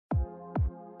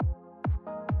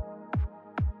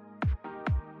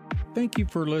Thank you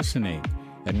for listening,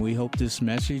 and we hope this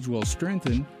message will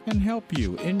strengthen and help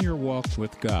you in your walk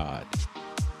with God.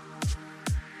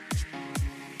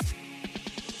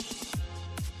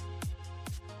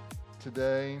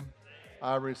 Today,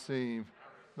 I receive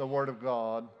the Word of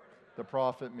God to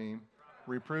profit me,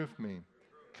 reproof me,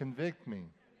 convict me,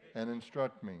 and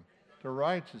instruct me to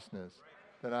righteousness,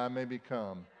 that I may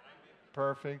become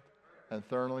perfect and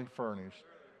thoroughly furnished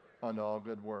unto all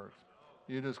good works.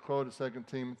 You just quoted 2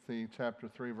 Timothy chapter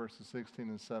 3, verses 16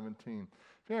 and 17.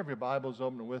 If you have your Bibles,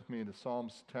 open with me to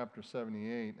Psalms chapter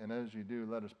 78, and as you do,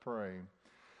 let us pray.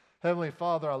 Heavenly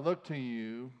Father, I look to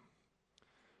you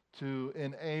to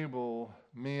enable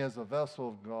me as a vessel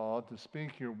of God to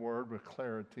speak your word with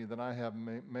clarity, that I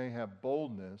may have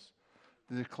boldness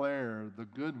to declare the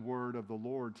good word of the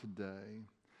Lord today.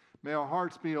 May our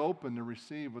hearts be open to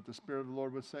receive what the Spirit of the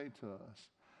Lord would say to us.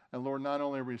 And Lord, not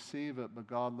only receive it, but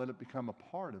God, let it become a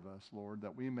part of us, Lord,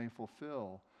 that we may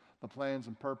fulfill the plans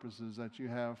and purposes that you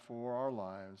have for our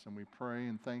lives. And we pray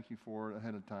and thank you for it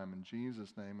ahead of time. In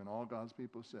Jesus' name, and all God's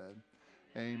people said,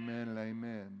 amen and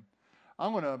amen.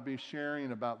 I'm going to be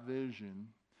sharing about vision.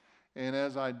 And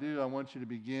as I do, I want you to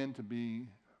begin to be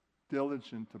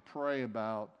diligent to pray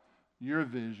about your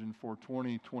vision for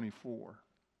 2024.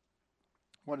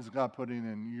 What is God putting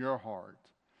in your heart?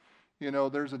 You know,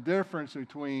 there's a difference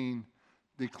between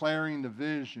declaring the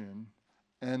vision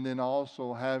and then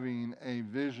also having a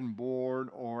vision board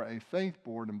or a faith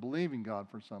board and believing God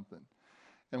for something.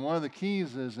 And one of the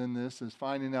keys in this is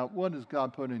finding out what has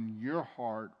God put in your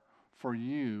heart for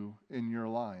you in your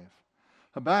life.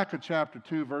 Habakkuk chapter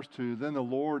 2, verse 2, then the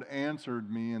Lord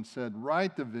answered me and said,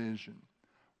 write the vision.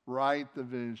 Write the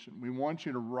vision. We want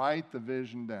you to write the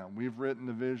vision down. We've written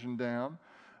the vision down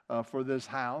for this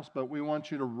house, but we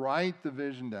want you to write the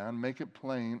vision down, make it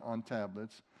plain on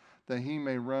tablets, that he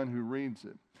may run who reads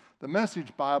it. The Message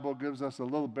Bible gives us a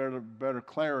little better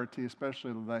clarity,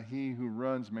 especially that he who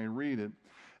runs may read it.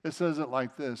 It says it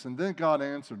like this, and then God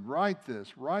answered, write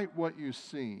this, write what you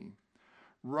see.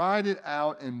 Write it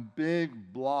out in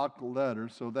big block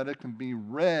letters so that it can be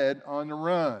read on the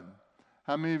run.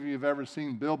 How many of you have ever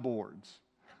seen billboards?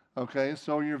 Okay,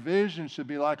 so your vision should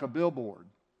be like a billboard.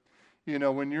 You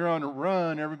know, when you're on a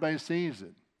run, everybody sees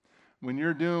it. When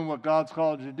you're doing what God's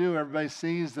called you to do, everybody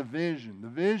sees the vision. The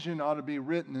vision ought to be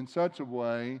written in such a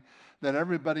way that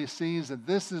everybody sees that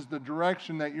this is the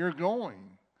direction that you're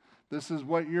going. This is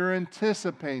what you're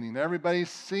anticipating. Everybody's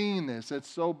seeing this. It's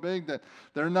so big that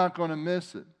they're not going to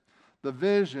miss it. The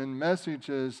vision message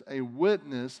is a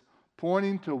witness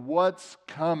pointing to what's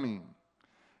coming.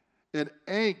 It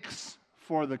aches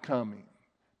for the coming.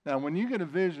 Now, when you get a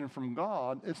vision from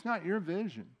God, it's not your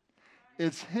vision.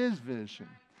 It's his vision.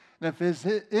 And if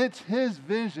it's his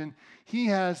vision, he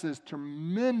has this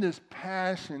tremendous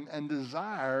passion and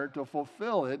desire to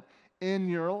fulfill it in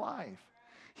your life.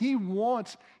 He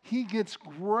gets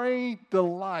great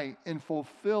delight in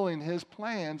fulfilling his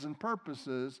plans and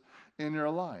purposes in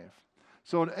your life.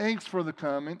 So it aches for the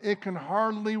coming. It can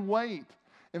hardly wait.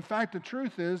 In fact, the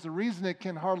truth is, the reason it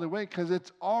can hardly wait, because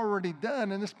it's already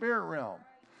done in the spirit realm.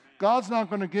 God's not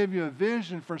going to give you a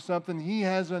vision for something he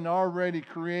hasn't already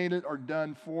created or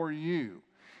done for you.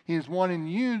 He's wanting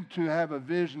you to have a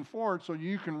vision for it so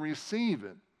you can receive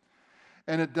it.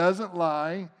 And it doesn't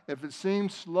lie. If it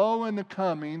seems slow in the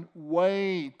coming,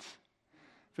 wait.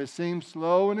 If it seems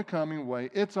slow in the coming,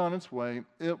 wait. It's on its way.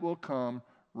 It will come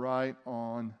right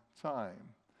on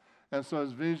time. And so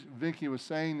as Vicki was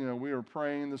saying, you know, we were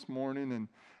praying this morning,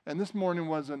 and this morning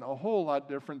wasn't a whole lot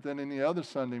different than any other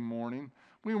Sunday morning.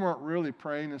 We weren't really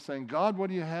praying and saying, God,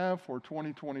 what do you have for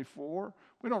 2024?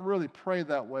 We don't really pray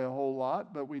that way a whole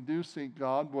lot, but we do seek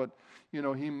God what, you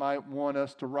know, he might want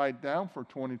us to write down for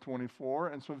 2024.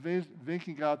 And so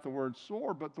Vicki got the word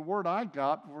soar, but the word I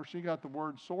got before she got the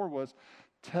word soar was,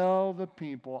 tell the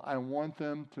people I want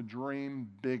them to dream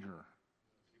bigger.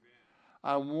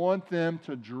 I want them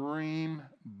to dream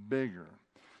bigger.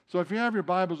 So if you have your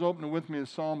Bibles open with me to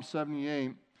Psalm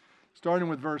 78, starting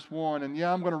with verse 1, and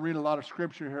I'm going to read a lot of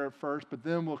scripture here at first, but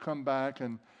then we'll come back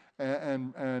and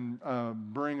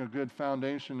bring a good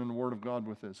foundation in the Word of God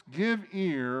with this. Give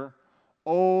ear,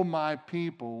 O my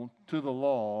people, to the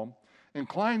law.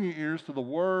 Incline your ears to the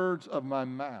words of my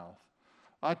mouth.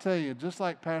 I tell you, just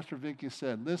like Pastor Vicki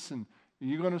said, listen, are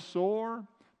you going to soar?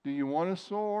 Do you want to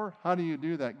soar? How do you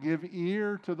do that? Give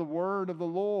ear to the word of the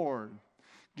Lord.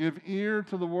 Give ear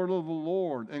to the word of the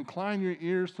Lord. Incline your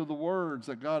ears to the words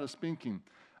that God is speaking.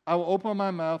 I will open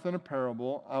my mouth in a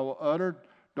parable. I will utter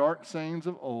dark sayings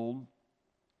of old,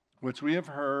 which we have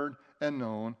heard and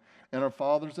known, and our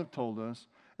fathers have told us,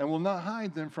 and will not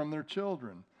hide them from their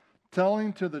children,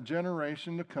 telling to the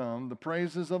generation to come the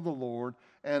praises of the Lord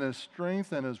and his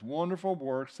strength and his wonderful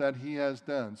works that he has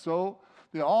done. So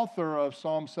the author of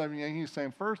Psalm 78, he's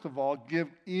saying, first of all, give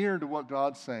ear to what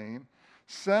God's saying.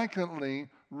 Secondly,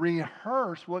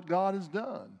 rehearse what God has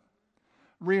done.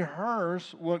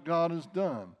 Rehearse what God has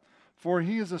done. For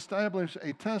he has established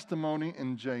a testimony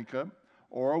in Jacob,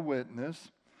 or a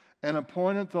witness, and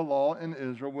appointed the law in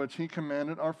Israel, which he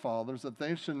commanded our fathers, that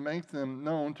they should make them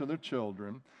known to their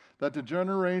children, that the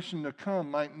generation to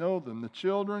come might know them, the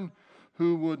children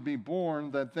who would be born,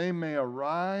 that they may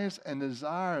arise and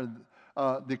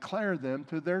declare them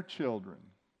to their children,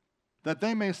 that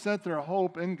they may set their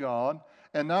hope in God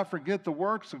and not forget the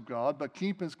works of God, but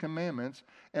keep his commandments,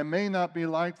 and may not be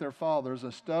like their fathers,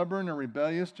 a stubborn and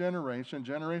rebellious generation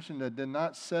that did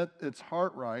not set its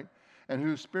heart right, and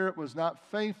whose spirit was not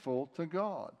faithful to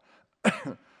God.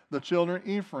 The children of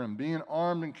Ephraim, being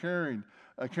armed and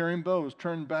carrying bows,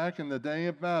 turned back in the day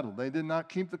of battle. They did not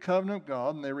keep the covenant of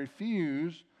God, and they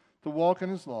refused to walk in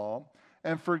his law,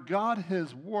 and forgot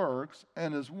his works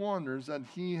and his wonders that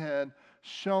he had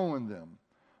shown them.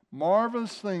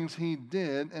 Marvelous things he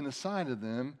did in the sight of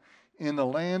them in the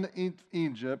land of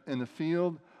Egypt, in the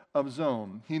field of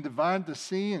Zon. He divided the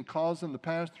sea and caused them to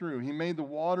pass through. He made the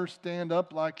waters stand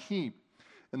up like heap.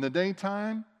 In the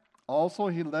daytime also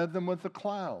he led them with a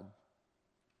cloud,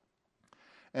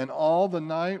 and all the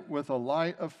night with a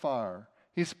light of fire.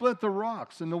 He split the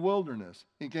rocks in the wilderness.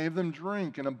 He gave them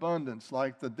drink in abundance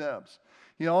like the depths.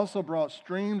 He also brought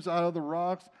streams out of the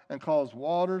rocks and caused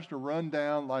waters to run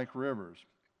down like rivers.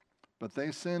 But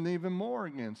they sinned even more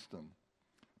against him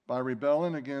by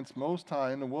rebelling against Most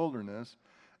High in the wilderness,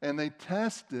 and they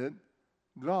tested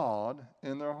God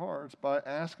in their hearts by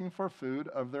asking for food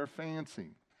of their fancy.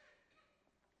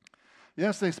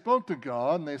 Yes, they spoke to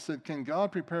God, and they said, "Can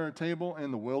God prepare a table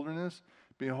in the wilderness?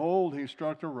 Behold, he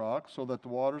struck a rock so that the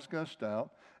waters gushed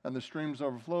out and the streams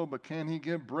overflowed, but can he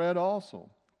give bread also?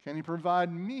 Can he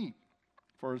provide meat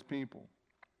for his people?"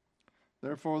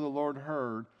 Therefore the Lord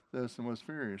heard this and was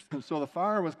furious. So the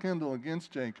fire was kindled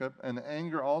against Jacob, and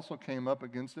anger also came up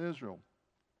against Israel,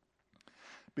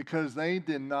 because they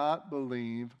did not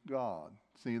believe God.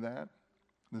 See that?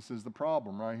 This is the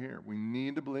problem right here. We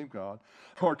need to believe God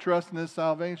or trust in his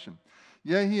salvation.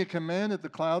 Yea, he had commanded the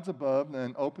clouds above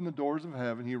and opened the doors of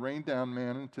heaven. He rained down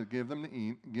manna to give them to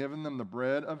eat, given them the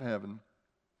bread of heaven.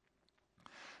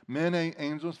 Men ate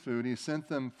angels' food. He sent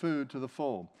them food to the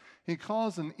full. He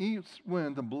caused an east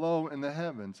wind to blow in the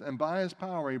heavens, and by his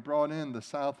power he brought in the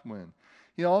south wind.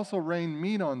 He also rained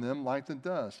meat on them like the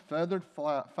dust, feathered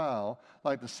fowl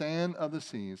like the sand of the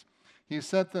seas. He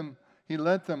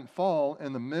let them fall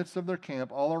in the midst of their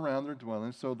camp all around their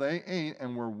dwellings, so they ate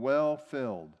and were well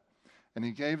filled. And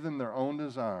he gave them their own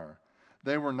desire.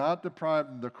 They were not deprived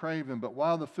of their craving, but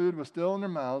while the food was still in their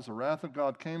mouths, the wrath of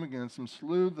God came against them,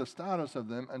 slew the stoutest of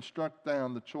them, and struck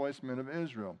down the choice men of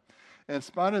Israel. In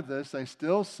spite of this, they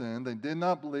still sinned. They did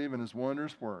not believe in his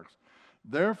wondrous works.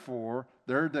 Therefore,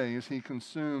 their days he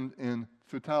consumed in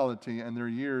futility, and their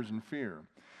years in fear.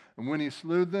 And when he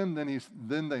slew them,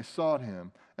 then they sought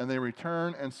him, and they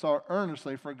returned and sought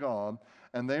earnestly for God,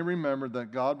 and they remembered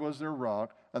that God was their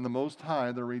rock, and the Most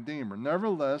High their Redeemer.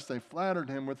 Nevertheless, they flattered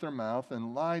him with their mouth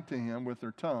and lied to him with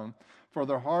their tongue, for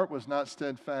their heart was not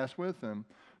steadfast with him,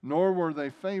 nor were they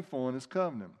faithful in his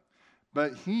covenant.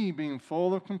 But he, being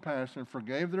full of compassion,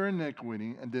 forgave their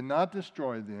iniquity and did not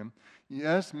destroy them.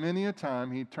 Yes, many a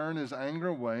time he turned his anger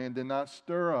away and did not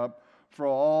stir up for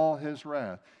all his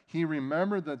wrath. He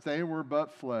remembered that they were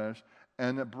but flesh,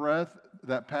 and a breath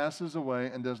that passes away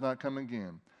and does not come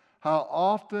again. How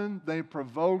often they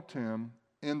provoked him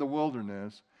in the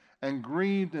wilderness and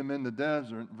grieved him in the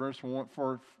desert. Verse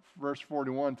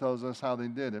 41 tells us how they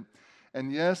did it.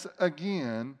 And yes,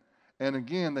 again and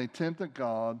again they tempted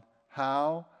God.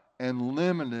 How? And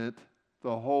limited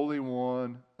the Holy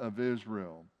One of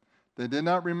Israel. They did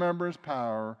not remember his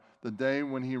power, the day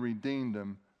when he redeemed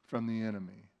them from the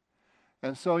enemy.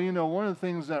 And so, one of the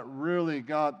things that really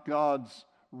got God's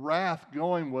wrath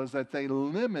going was that they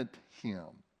limit him.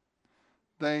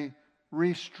 They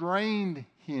restrained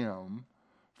him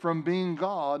from being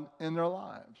God in their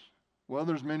lives. Well,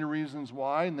 there's many reasons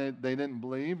why, and they didn't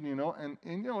believe, and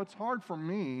it's hard for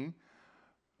me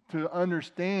to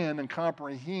understand and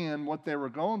comprehend what they were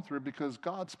going through, because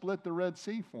God split the Red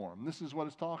Sea for them. This is what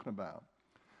it's talking about.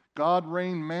 God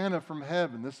rained manna from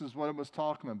heaven. This is what it was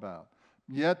talking about.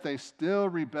 Yet they still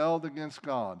rebelled against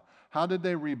God. How did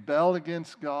they rebel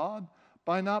against God?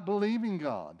 By not believing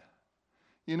God.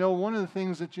 One of the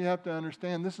things that you have to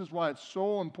understand, this is why it's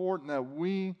so important that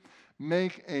we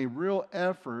make a real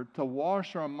effort to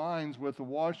wash our minds with the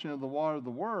washing of the water of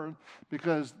the Word,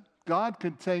 because God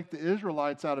could take the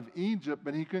Israelites out of Egypt,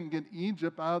 but he couldn't get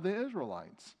Egypt out of the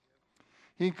Israelites.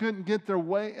 He couldn't get their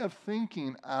way of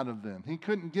thinking out of them. He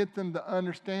couldn't get them to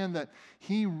understand that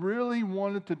he really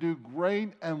wanted to do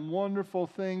great and wonderful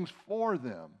things for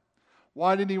them.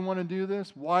 Why did he want to do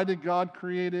this? Why did God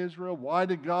create Israel? Why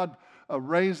did God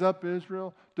raise up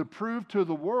Israel? To prove to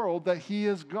the world that he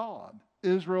is God.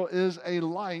 Israel is a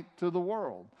light to the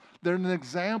world. They're an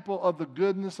example of the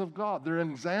goodness of God. They're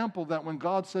an example that when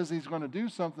God says he's going to do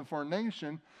something for a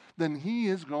nation, then he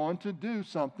is going to do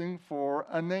something for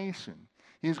a nation.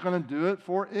 He's going to do it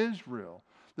for Israel.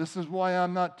 This is why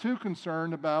I'm not too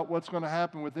concerned about what's going to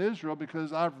happen with Israel,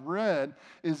 because I've read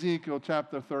Ezekiel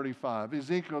chapter 35,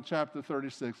 Ezekiel chapter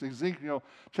 36, Ezekiel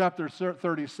chapter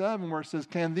 37, where it says,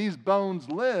 can these bones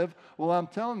live? Well, I'm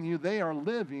telling you, they are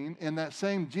living in that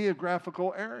same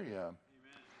geographical area. Amen.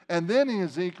 And then in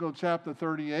Ezekiel chapter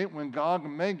 38, when Gog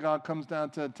and Magog comes down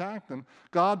to attack them,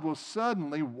 God will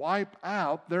suddenly wipe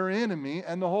out their enemy,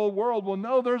 and the whole world will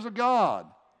know there's a God.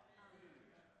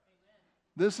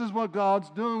 This is what God's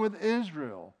doing with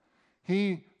Israel.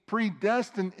 He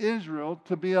predestined Israel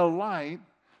to be a light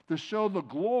to show the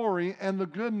glory and the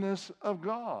goodness of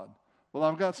God. Well,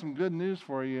 I've got some good news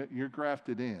for you. You're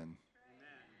grafted in.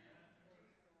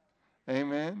 Amen.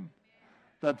 Amen.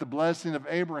 That the blessing of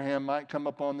Abraham might come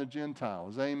upon the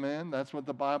Gentiles. Amen. That's what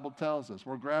the Bible tells us.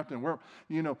 We're grafted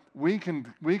in. We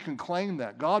can claim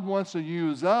that. God wants to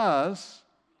use us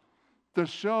to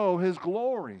show his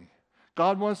glory.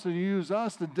 God wants to use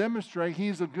us to demonstrate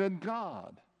he's a good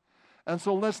God. And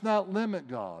so let's not limit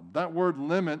God. That word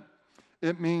limit,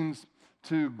 it means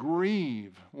to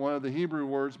grieve. One of the Hebrew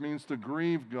words means to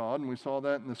grieve God, and we saw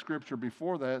that in the scripture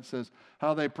before that. It says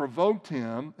how they provoked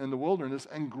him in the wilderness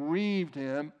and grieved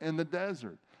him in the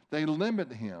desert. They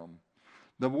limit him.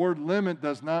 The word limit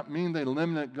does not mean they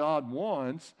limited God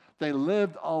once. They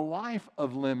lived a life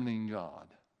of limiting God.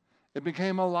 It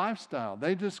became a lifestyle.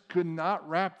 They just could not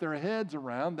wrap their heads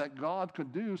around that God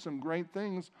could do some great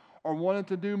things or wanted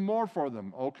to do more for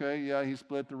them. Okay, yeah, he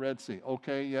split the Red Sea.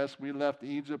 Okay, yes, we left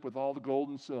Egypt with all the gold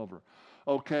and silver.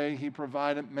 Okay, he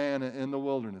provided manna in the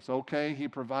wilderness. Okay, he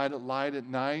provided light at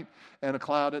night and a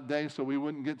cloud at day so we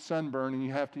wouldn't get sunburn and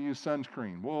you have to use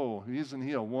sunscreen. Whoa, isn't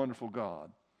he a wonderful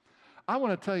God? I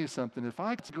want to tell you something. If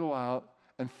I could go out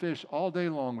and fish all day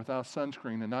long without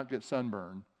sunscreen and not get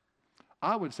sunburned,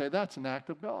 I would say that's an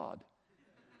act of God.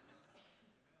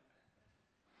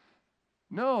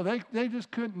 No, they just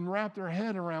couldn't wrap their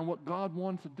head around what God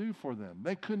wanted to do for them.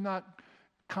 They could not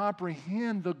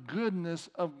comprehend the goodness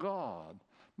of God.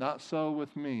 Not so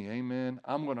with me, amen.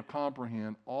 I'm going to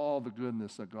comprehend all the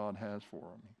goodness that God has for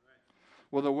me.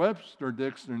 Well, the Webster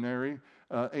Dictionary,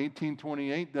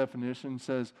 1828 definition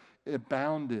says it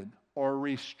bounded or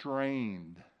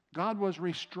restrained. God was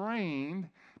restrained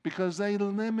because they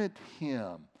limit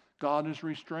him. God is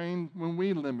restrained when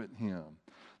we limit him.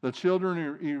 The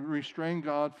children restrain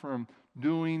God from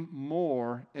doing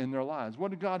more in their lives. What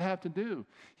did God have to do?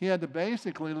 He had to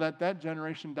basically let that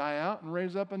generation die out and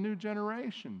raise up a new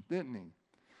generation, didn't he?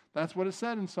 That's what it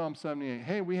said in Psalm 78.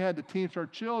 Hey, we had to teach our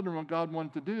children what God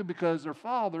wanted to do because their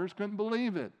fathers couldn't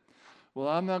believe it. Well,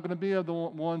 I'm not going to be of the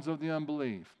ones of the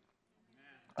unbelief.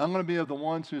 I'm going to be of the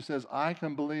ones who says, I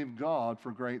can believe God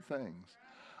for great things.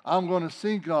 I'm going to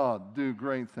see God do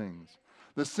great things.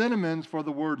 The synonyms for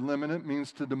the word limited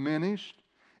means to diminish,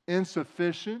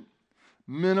 insufficient,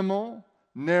 minimal,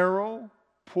 narrow,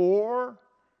 poor,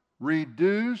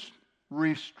 reduced,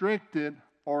 restricted,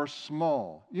 or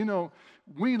small. You know,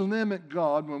 we limit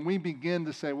God when we begin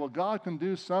to say, well, God can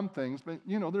do some things, but,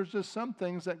 there's just some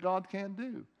things that God can't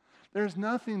do. There's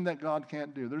nothing that God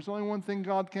can't do. There's only one thing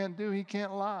God can't do. He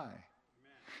can't lie.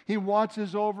 He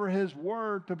watches over his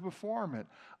word to perform it.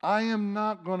 I am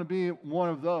not going to be one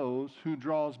of those who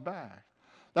draws back.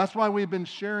 That's why we've been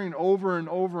sharing over and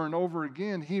over and over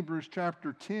again Hebrews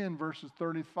chapter 10, verses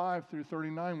 35 through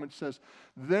 39, which says,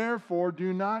 therefore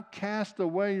do not cast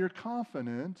away your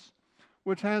confidence,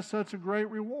 which has such a great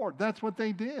reward. That's what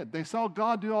they did. They saw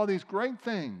God do all these great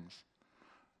things.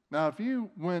 Now, if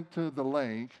you went to the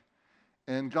lake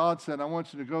and God said, I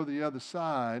want you to go to the other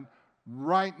side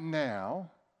right now,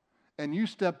 and you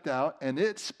stepped out and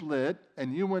it split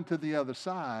and you went to the other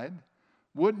side,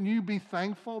 wouldn't you be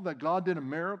thankful that God did a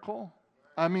miracle?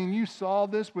 I mean, you saw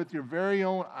this with your very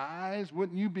own eyes.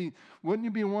 Wouldn't you be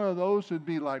one of those who'd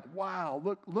be like, wow,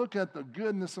 look at the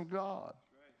goodness of God?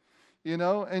 You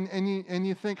know, and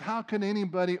you think, how can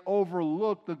anybody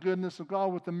overlook the goodness of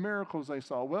God with the miracles they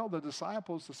saw? Well, the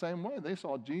disciples the same way. They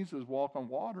saw Jesus walk on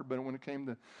water, but when it came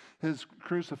to his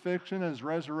crucifixion, his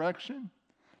resurrection,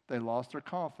 they lost their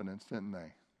confidence, didn't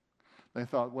they? They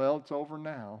thought, well, it's over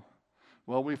now.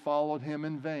 Well, we followed him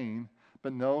in vain.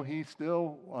 But no, he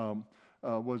still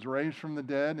was raised from the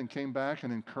dead and came back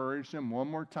and encouraged them one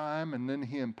more time, and then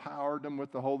he empowered them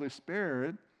with the Holy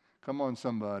Spirit. Come on,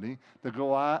 somebody, to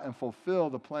go out and fulfill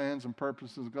the plans and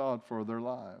purposes of God for their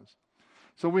lives.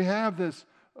 So we have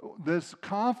this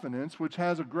confidence which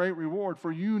has a great reward.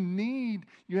 For you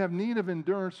have need of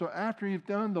endurance, so after you've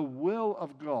done the will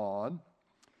of God,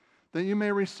 that you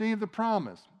may receive the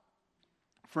promise.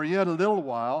 For yet a little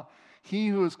while, he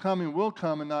who is coming will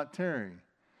come and not tarry.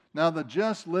 Now the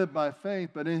just live by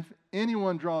faith, but if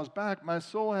anyone draws back, my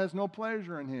soul has no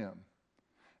pleasure in him.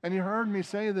 And you heard me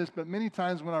say this, but many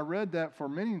times when I read that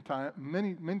many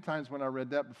times when I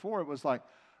read that before, it was like,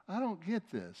 I don't get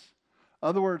this. In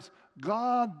other words,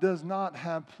 God does not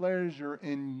have pleasure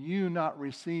in you not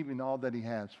receiving all that he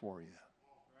has for you.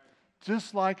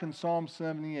 Just like in Psalm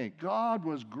 78, God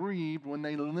was grieved when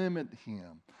they limit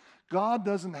him. God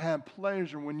doesn't have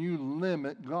pleasure when you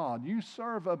limit God. You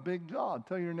serve a big God.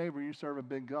 Tell your neighbor you serve a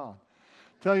big God.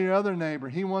 Tell your other neighbor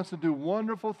he wants to do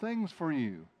wonderful things for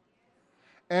you.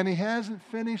 And he hasn't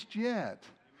finished yet.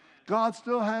 God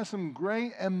still has some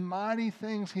great and mighty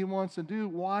things he wants to do.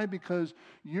 Why? Because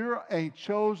you're a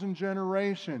chosen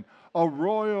generation, a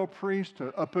royal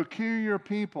priesthood, a peculiar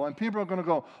people. And people are going to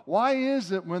go, why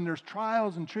is it when there's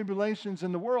trials and tribulations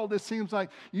in the world, it seems like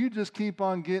you just keep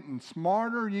on getting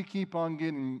smarter, you keep on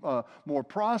getting more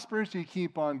prosperous, you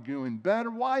keep on doing better?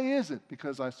 Why is it?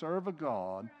 Because I serve a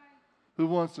God who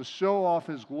wants to show off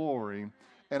his glory,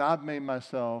 and I've made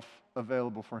myself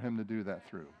available for him to do that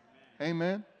through.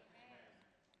 Amen?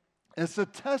 It's a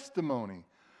testimony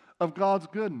of God's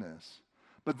goodness.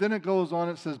 But then it goes on,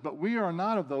 it says, but we are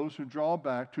not of those who draw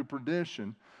back to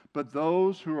perdition, but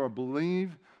those who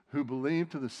believe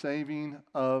to the saving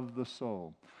of the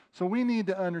soul. So we need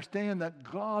to understand that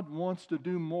God wants to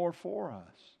do more for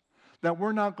us. That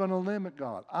we're not going to limit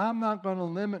God. I'm not going to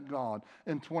limit God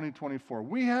in 2024.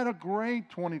 We had a great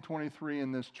 2023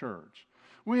 in this church.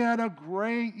 We had a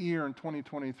great year in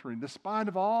 2023, despite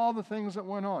of all the things that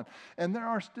went on. And there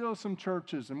are still some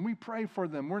churches, and we pray for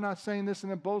them. We're not saying this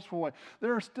in a boastful way.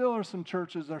 There are some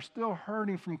churches that are still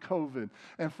hurting from COVID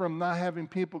and from not having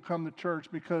people come to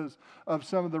church because of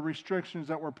some of the restrictions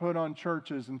that were put on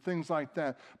churches and things like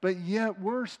that. But yet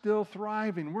we're still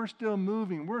thriving. We're still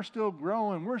moving. We're still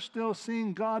growing. We're still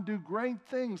seeing God do great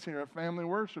things here at Family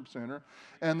Worship Center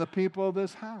and the people of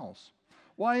this house.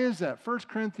 Why is that? 1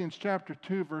 Corinthians chapter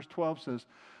 2, verse 12 says,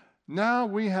 now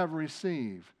we have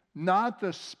received not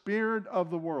the spirit of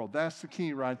the world. That's the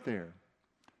key right there.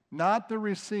 Not to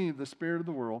receive the spirit of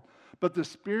the world, but the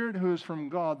Spirit who is from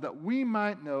God, that we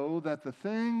might know that the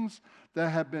things that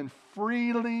have been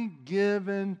freely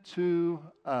given to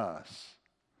us.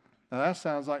 Now that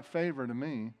sounds like favor to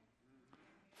me.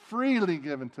 Freely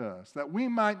given to us, that we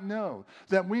might know,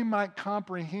 that we might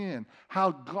comprehend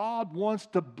how God wants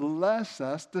to bless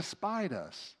us despite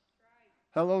us.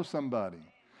 Hello, somebody.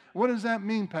 What does that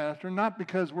mean, Pastor? Not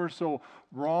because we're so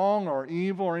wrong or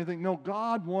evil or anything. No,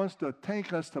 God wants to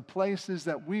take us to places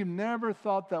that we've never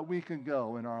thought that we could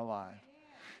go in our life.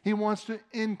 He wants to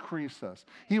increase us.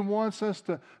 He wants us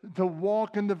to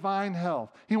walk in divine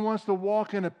health. He wants to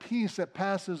walk in a peace that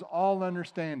passes all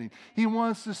understanding. He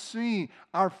wants to see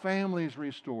our families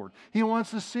restored. He wants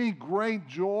to see great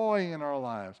joy in our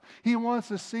lives. He wants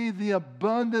to see the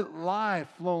abundant life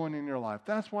flowing in your life.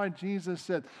 That's why Jesus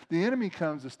said, the enemy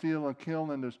comes to steal and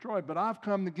kill and destroy, but I've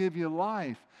come to give you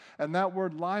life. And that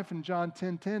word life in John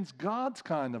 10:10 is God's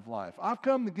kind of life. I've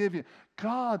come to give you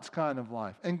God's kind of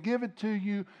life and give it to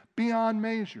you beyond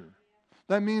measure.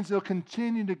 That means it'll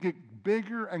continue to get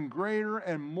bigger and greater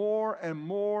and more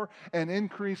and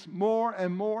increase more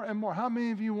and more and more. How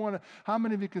many of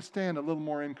you can stand a little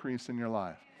more increase in your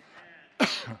life?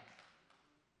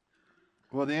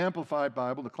 Well, the Amplified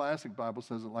Bible, the Classic Bible,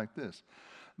 says it like this.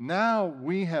 Now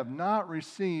we have not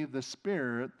received the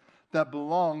Spirit that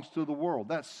belongs to the world.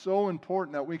 That's so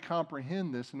important that we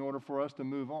comprehend this in order for us to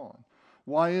move on.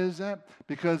 Why is that?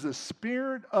 Because the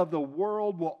spirit of the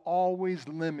world will always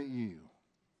limit you.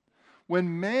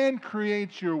 When man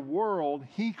creates your world,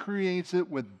 he creates it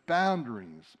with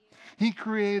boundaries. He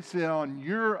creates it on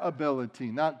your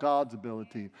ability, not God's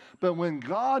ability. But when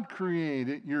God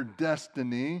created your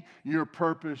destiny, your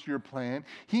purpose, your plan,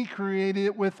 he created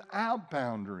it without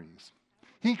boundaries.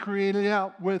 He created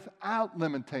it without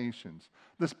limitations.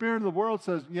 The spirit of the world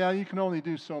says, yeah, you can only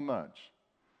do so much.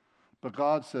 But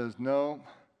God says, no,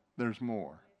 there's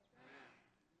more.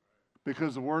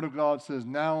 Because the Word of God says,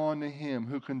 now unto Him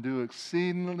who can do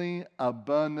exceedingly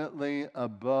abundantly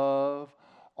above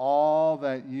all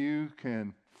that you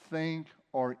can think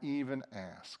or even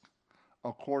ask,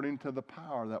 according to the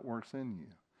power that works in you.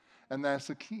 And that's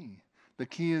the key. The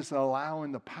key is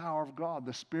allowing the power of God,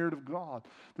 the Spirit of God,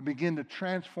 to begin to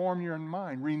transform your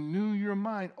mind, renew your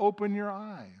mind, open your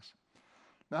eyes.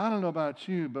 Now, I don't know about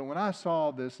you, but when I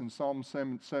saw this in Psalm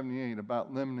 78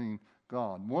 about limiting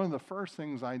God, one of the first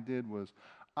things I did was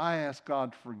I asked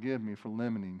God to forgive me for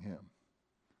limiting Him.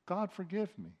 God, forgive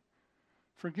me.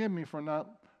 Forgive me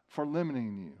for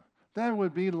limiting you. That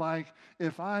would be like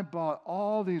if I bought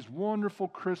all these wonderful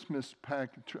Christmas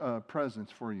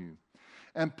presents for you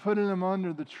and putting them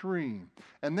under the tree,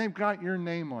 and they've got your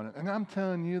name on it. And I'm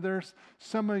telling you, there's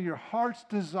some of your heart's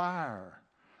desire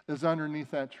is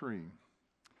underneath that tree.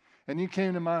 And you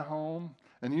came to my home,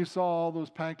 and you saw all those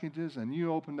packages, and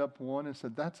you opened up one and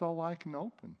said, that's all I can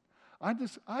open. I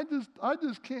just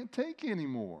can't take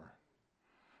anymore.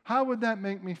 How would that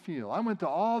make me feel? I went to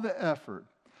all the effort.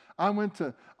 I went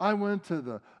to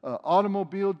the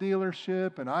automobile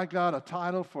dealership, and I got a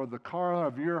title for the car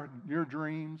of your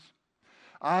dreams.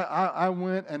 I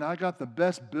went and I got the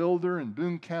best builder in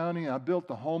Boone County. I built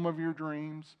the home of your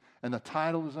dreams, and the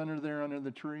title is under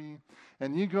the tree.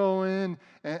 And you go in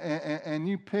and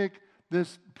you pick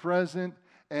this present,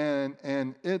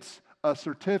 and it's a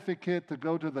certificate to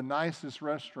go to the nicest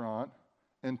restaurant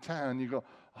in town. You go,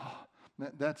 oh,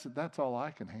 that's all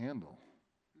I can handle.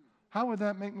 How would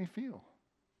that make me feel?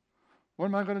 What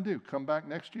am I going to do? Come back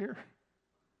next year?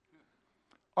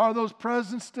 Are those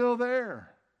presents still there?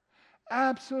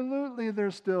 Absolutely,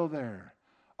 they're still there.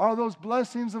 Are those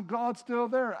blessings of God still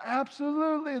there?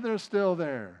 Absolutely, they're still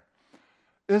there.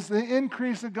 Is the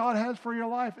increase that God has for your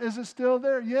life, is it still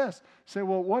there? Yes. Say,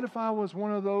 well, what if I was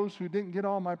one of those who didn't get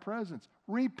all my presents?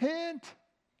 Repent.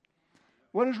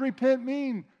 What does repent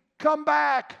mean? Come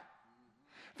back.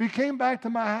 If you came back to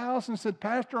my house and said,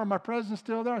 Pastor, are my presents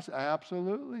still there? I said,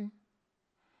 absolutely.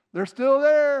 They're still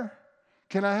there.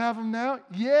 Can I have them now?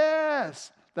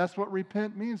 Yes. That's what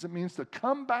repent means. It means to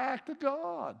come back to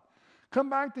God. Come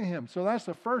back to Him. So that's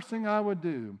the first thing I would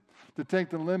do to take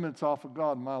the limits off of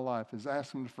God in my life, is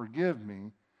ask Him to forgive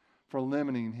me for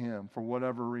limiting Him for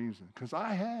whatever reason. Because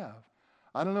I have.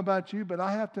 I don't know about you, but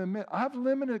I have to admit, I've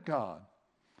limited God.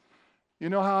 You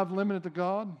know how I've limited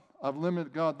God? I've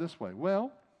limited God this way.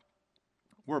 Well,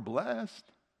 we're blessed.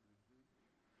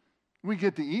 We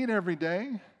get to eat every day.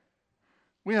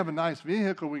 We have a nice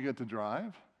vehicle we get to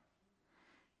drive.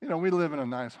 You know, we live in a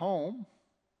nice home.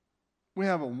 We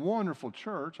have a wonderful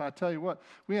church. I tell you what,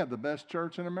 we have the best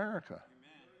church in America.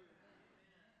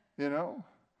 Amen. You know,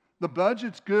 the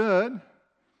budget's good.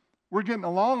 We're getting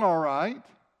along all right.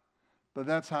 But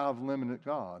that's how I've limited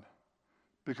God.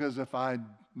 Because if I'm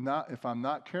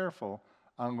not careful,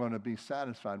 I'm going to be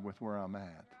satisfied with where I'm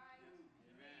at.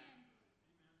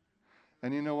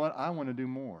 And you know what? I want to do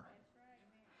more.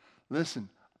 Listen,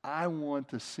 I want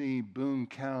to see Boone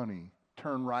County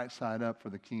turn right side up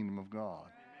for the kingdom of God.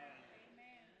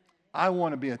 I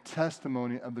want to be a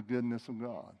testimony of the goodness of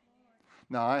God.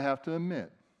 Now, I have to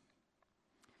admit,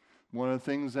 one of the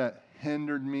things that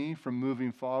hindered me from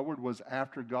moving forward was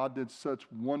after God did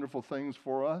such wonderful things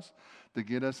for us to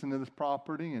get us into this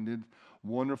property and did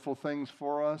wonderful things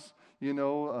for us, you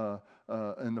know,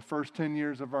 in the first 10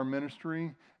 years of our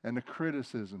ministry, and the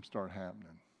criticism start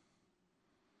happening.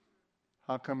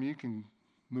 How come you can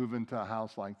move into a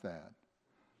house like that?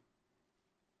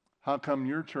 How come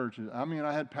your churches? I mean,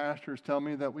 I had pastors tell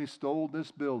me that we stole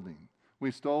this building. We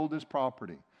stole this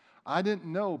property. I didn't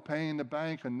know paying the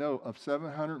bank a note of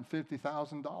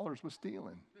 $750,000 was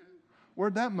stealing.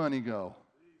 Where'd that money go?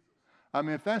 I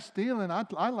mean, if that's stealing,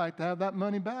 I'd like to have that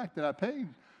money back that I paid.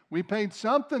 We paid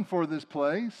something for this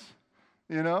place,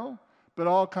 you know, but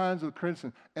all kinds of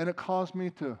criticism. And it caused me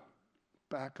to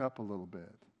back up a little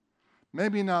bit.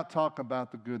 Maybe not talk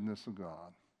about the goodness of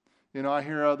God. You know, I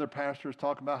hear other pastors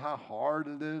talk about how hard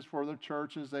it is for their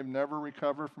churches. They've never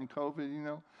recovered from COVID, you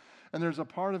know. And there's a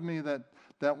part of me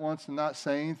that wants to not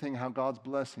say anything how God's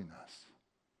blessing us,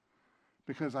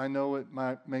 because I know it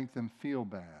might make them feel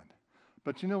bad.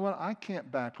 But you know what? I can't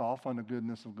back off on the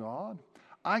goodness of God.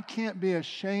 I can't be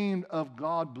ashamed of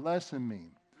God blessing me.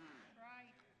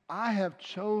 I have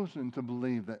chosen to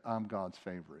believe that I'm God's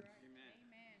favorite.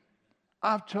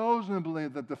 I've chosen to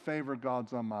believe that the favor of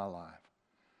God's on my life.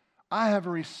 I have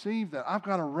received that. I've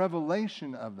got a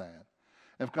revelation of that.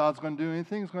 If God's going to do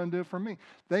anything, He's going to do it for me.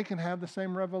 They can have the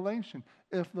same revelation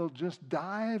if they'll just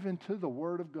dive into the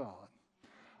Word of God.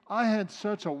 I had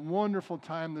such a wonderful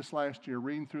time this last year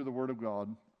reading through the Word of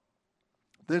God.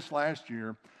 This last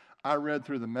year, I read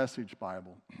through the Message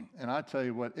Bible. And I tell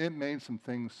you what, it made some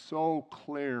things so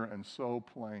clear and so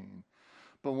plain.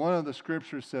 But one of the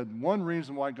scriptures said, one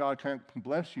reason why God can't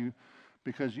bless you,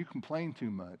 because you complain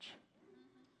too much.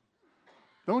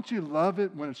 Don't you love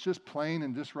it when it's just plain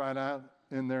and just right out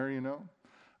in there, you know?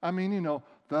 I mean, you know,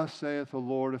 thus saith the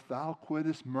Lord, if thou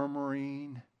quittest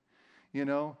murmuring, you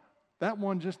know, that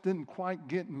one just didn't quite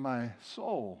get in my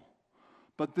soul.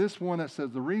 But this one that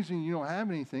says, the reason you don't have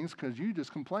anything is because you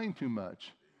just complain too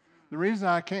much. The reason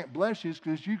I can't bless you is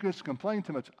because you just complain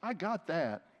too much. I got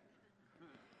that.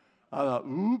 I thought,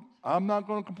 I'm not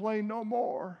going to complain no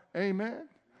more. Amen.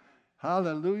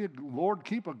 Hallelujah. Lord,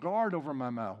 keep a guard over my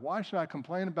mouth. Why should I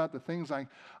complain about the things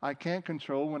I can't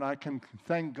control when I can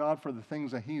thank God for the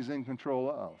things that He's in control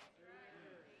of?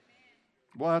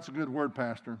 Well, that's a good word,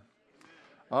 Pastor.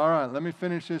 All right, let me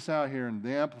finish this out here. And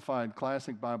the Amplified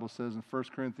Classic Bible says in 1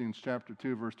 Corinthians chapter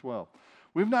 2, verse 12,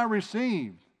 we've not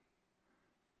received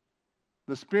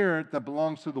the Spirit that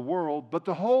belongs to the world, but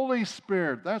the Holy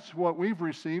Spirit, that's what we've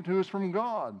received, who is from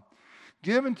God,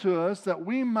 given to us that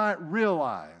we might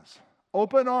realize,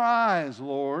 open our eyes,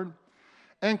 Lord,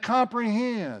 and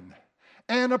comprehend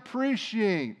and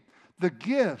appreciate the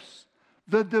gifts,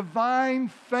 the divine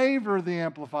favor, the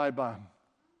Amplified Bible.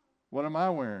 What am I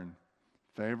wearing?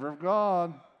 Favor of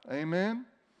God. Amen.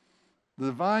 The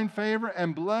divine favor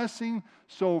and blessing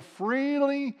so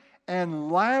freely and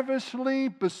lavishly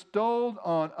bestowed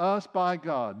on us by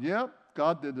God. Yep,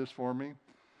 God did this for me.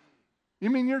 You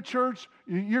mean your church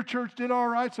did all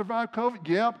right, survived COVID?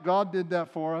 Yep, God did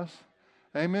that for us.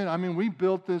 Amen. I mean, we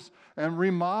built this and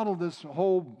remodeled this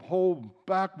whole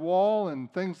back wall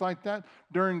and things like that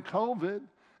during COVID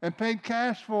and paid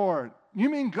cash for it. You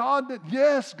mean God did?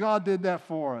 Yes, God did that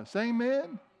for us.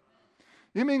 Amen.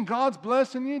 You mean God's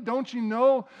blessing you? Don't you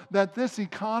know that this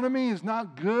economy is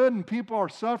not good and people are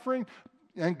suffering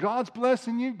and God's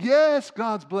blessing you? Yes,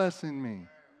 God's blessing me.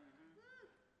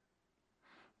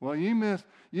 Well, you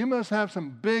must have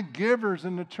some big givers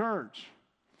in the church.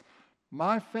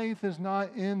 My faith is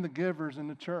not in the givers in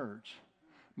the church.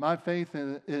 My faith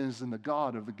is in the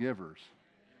God of the givers.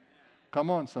 Come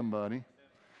on, somebody.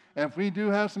 And if we do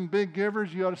have some big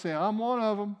givers, you ought to say, I'm one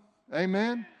of them.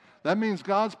 Amen. That means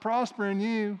God's prospering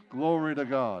you. Glory to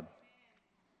God.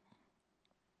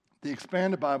 The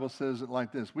Expanded Bible says it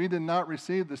like this. We did not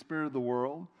receive the spirit of the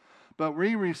world, but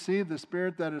we received the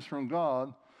Spirit that is from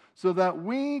God, so that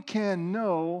we can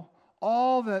know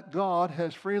all that God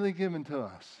has freely given to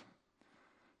us,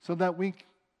 so that we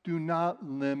do not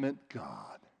limit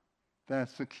God.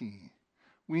 That's the key.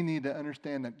 We need to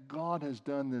understand that God has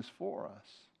done this for us.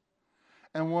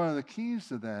 And one of the keys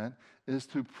to that is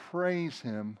to praise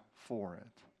Him for it.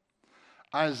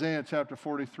 Isaiah chapter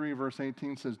 43, verse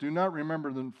 18 says, do not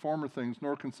remember the former things,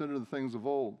 nor consider the things of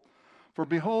old. For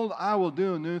behold, I will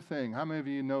do a new thing. How many of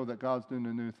you know that God's doing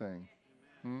a new thing?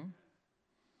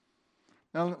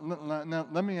 Now,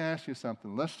 let me ask you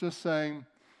something. Let's just say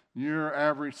your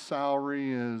average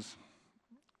salary is,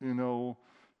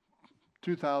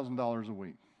 $2,000 a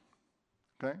week.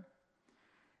 Okay?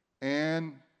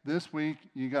 And this week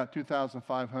you got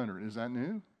 $2,500. Is that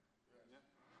new?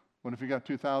 What if you got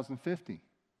 $2,050?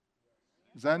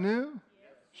 Is that new?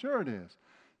 Sure it is.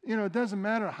 It doesn't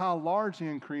matter how large the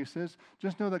increase is.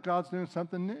 Just know that God's doing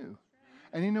something new.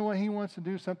 And you know what? He wants to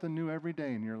do something new every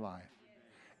day in your life.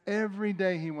 Every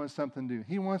day He wants something new.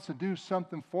 He wants to do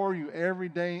something for you every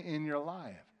day in your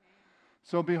life.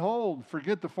 So behold,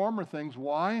 forget the former things.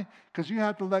 Why? Because you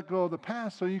have to let go of the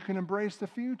past so you can embrace the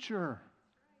future.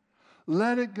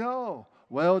 Let it go.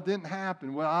 Well, it didn't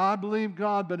happen. Well, I believe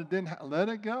God, but it didn't happen. Let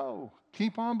it go.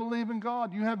 Keep on believing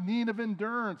God. You have need of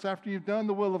endurance after you've done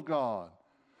the will of God.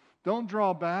 Don't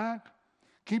draw back.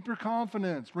 Keep your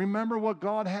confidence. Remember what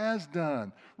God has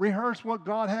done. Rehearse what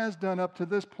God has done up to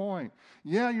this point.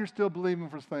 Yeah, you're still believing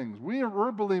for things.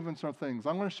 We're believing some things.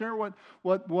 I'm going to share what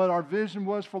our vision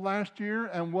was for last year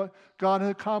and what God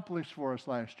had accomplished for us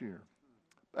last year.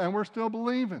 And we're still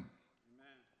believing. Amen.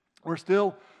 We're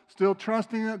still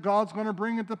trusting that God's going to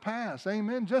bring it to pass.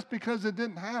 Amen. Just because it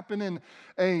didn't happen in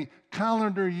a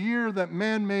calendar year that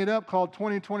man made up called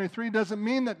 2023 doesn't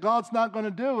mean that God's not going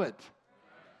to do it.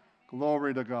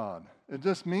 Glory to God. It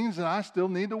just means that I still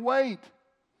need to wait.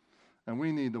 And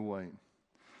we need to wait.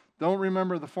 Don't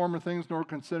remember the former things, nor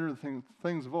consider the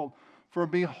things of old. For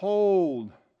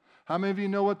behold, how many of you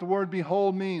know what the word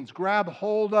behold means? Grab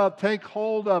hold of, take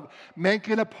hold of, make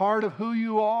it a part of who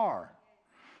you are.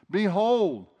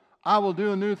 Behold, I will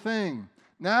do a new thing.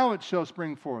 Now it shall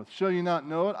spring forth. Shall you not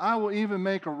know it? I will even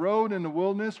make a road in the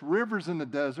wilderness, rivers in the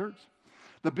deserts.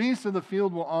 The beasts of the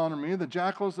field will honor me, the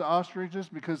jackals, the ostriches,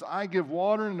 because I give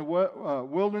water in the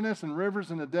wilderness and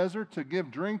rivers in the desert to give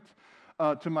drink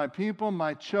to my people,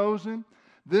 my chosen.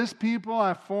 This people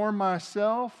I form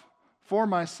for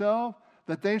myself,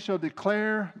 that they shall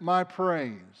declare my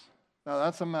praise. Now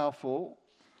that's a mouthful.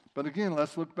 But again,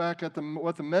 let's look back at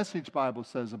what the Message Bible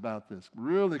says about this.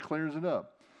 Really clears it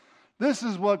up. This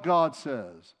is what God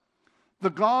says.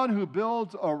 The God who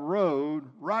builds a road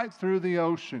right through the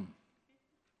ocean,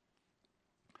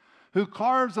 who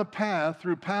carves a path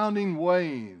through pounding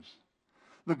waves,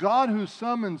 the God who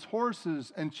summons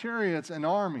horses and chariots and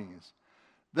armies.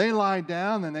 They lie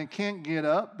down and they can't get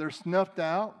up. They're snuffed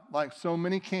out like so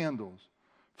many candles.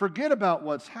 Forget about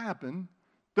what's happened.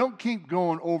 Don't keep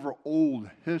going over old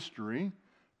history.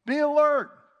 Be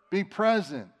alert. Be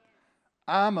present.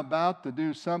 I'm about to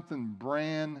do something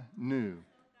brand new.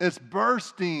 It's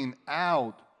bursting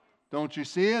out. Don't you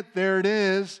see it? There it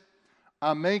is.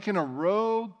 I'm making a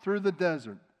road through the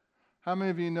desert. How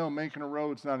many of you know making a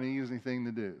road is not an easy thing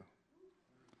to do?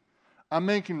 I'm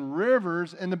making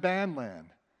rivers in the Badland.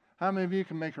 How many of you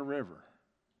can make a river?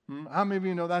 How many of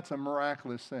you know that's a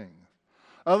miraculous thing?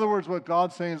 In other words, what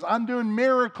God's saying is, I'm doing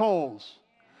miracles.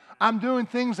 I'm doing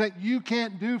things that you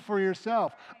can't do for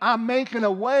yourself. I'm making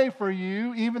a way for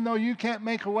you, even though you can't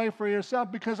make a way for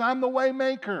yourself, because I'm the way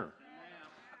maker.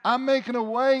 I'm making a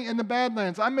way in the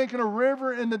Badlands. I'm making a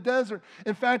river in the desert.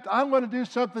 In fact, I'm going to do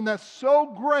something that's so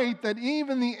great that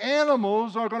even the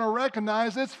animals are going to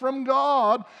recognize it's from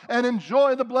God and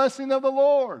enjoy the blessing of the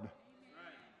Lord.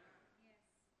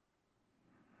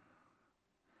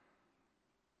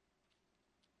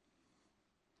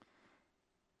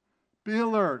 Be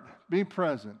alert. Be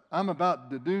present. I'm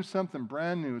about to do something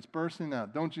brand new. It's bursting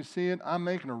out. Don't you see it? I'm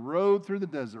making a road through the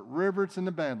desert, rivers in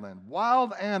the Badland.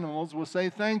 Wild animals will say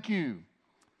thank you.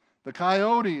 The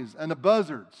coyotes and the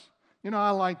buzzards. You know, I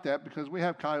like that because we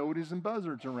have coyotes and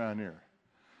buzzards around here.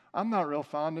 I'm not real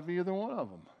fond of either one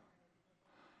of them.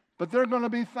 But they're going to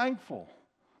be thankful.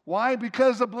 Why?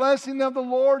 Because the blessing of the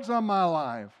Lord's on my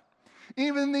life.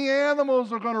 Even the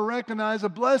animals are going to recognize the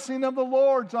blessing of the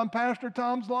Lord's on Pastor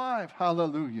Tom's life.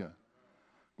 Hallelujah.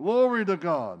 Glory to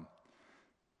God.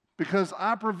 Because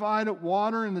I provided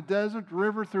water in the desert,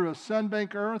 river through a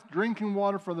sun-baked earth, drinking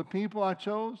water for the people I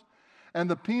chose, and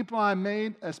the people I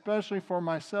made, especially for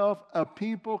myself, a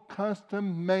people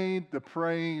custom-made to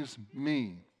praise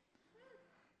me.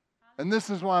 And this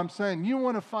is why I'm saying, you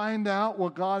want to find out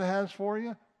what God has for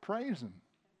you? Praise Him.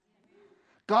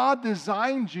 God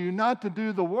designed you not to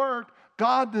do the work.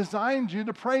 God designed you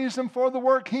to praise Him for the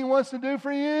work He wants to do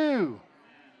for you.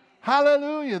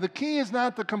 Hallelujah. The key is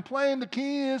not to complain. The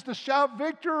key is to shout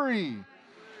victory.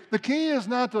 The key is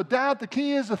not to doubt. The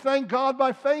key is to thank God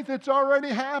by faith. It's already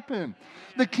happened.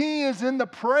 The key is in the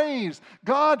praise.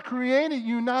 God created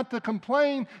you not to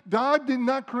complain. God did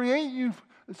not create you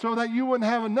so that you wouldn't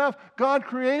have enough. God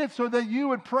created so that you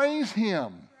would praise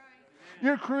Him.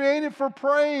 You're created for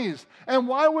praise. And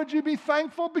why would you be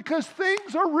thankful? Because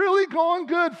things are really going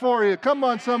good for you. Come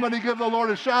on, somebody give the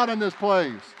Lord a shout in this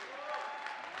place.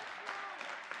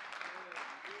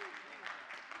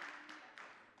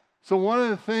 So one of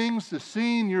the things to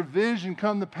seeing your vision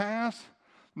come to pass,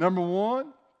 number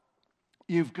one,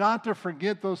 you've got to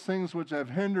forget those things which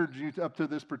have hindered you up to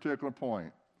this particular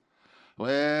point.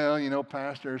 Well, you know,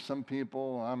 Pastor, some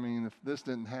people, I mean, if this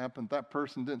didn't happen, that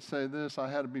person didn't say this, I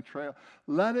had a betrayal.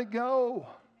 Let it go.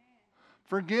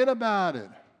 Forget about it.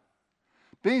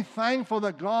 Be thankful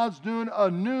that God's doing a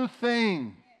new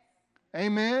thing.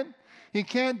 Amen? He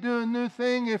can't do a new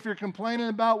thing if you're complaining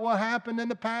about what happened in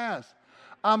the past.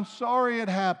 I'm sorry it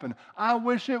happened. I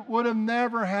wish it would have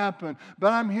never happened.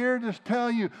 But I'm here to tell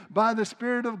you, by the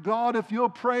Spirit of God, if you'll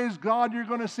praise God, you're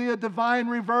going to see a divine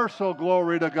reversal.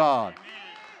 Glory to God.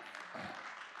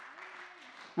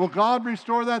 Will God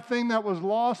restore that thing that was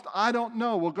lost? I don't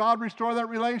know. Will God restore that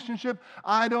relationship?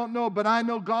 I don't know. But I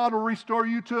know God will restore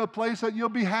you to a place that you'll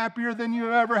be happier than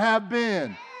you ever have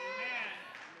been.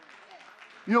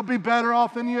 You'll be better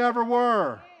off than you ever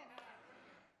were.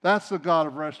 That's the God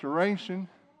of restoration.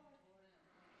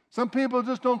 Some people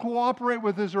just don't cooperate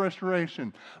with His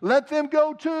restoration. Let them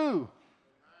go too.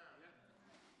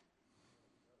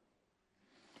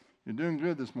 You're doing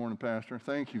good this morning, Pastor.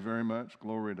 Thank you very much.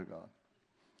 Glory to God.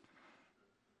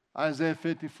 Isaiah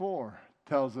 54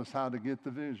 tells us how to get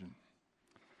the vision.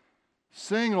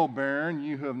 Sing, O barren,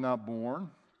 you who have not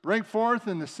borne. Break forth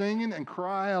in the singing and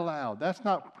cry aloud. That's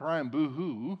not crying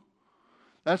boo-hoo.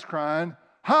 That's crying,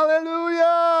 hallelujah!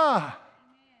 Amen.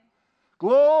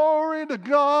 Glory to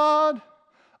God.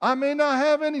 I may not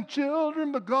have any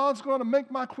children, but God's going to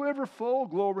make my quiver full.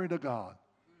 Glory to God.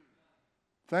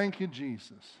 Thank you,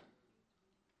 Jesus.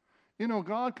 You know,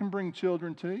 God can bring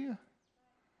children to you.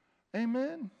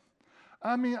 Amen.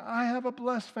 I mean, I have a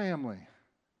blessed family.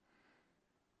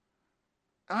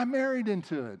 I married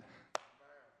into it.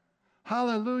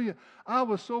 Hallelujah. I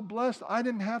was so blessed I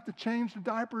didn't have to change the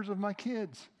diapers of my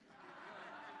kids.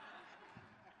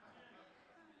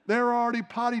 They were already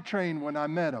potty trained when I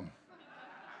met them.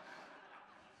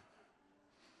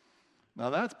 Now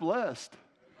that's blessed.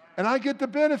 And I get the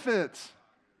benefits.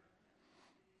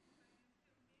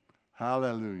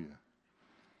 Hallelujah.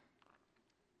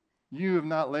 You have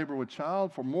not labored with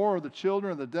child, for more are the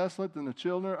children of the desolate than the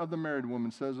children of the married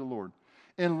woman, says the Lord.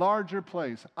 Enlarge your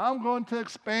place. I'm going to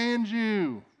expand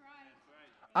you.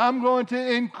 I'm going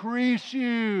to increase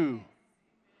you.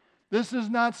 This is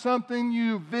not something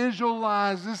you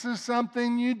visualize. This is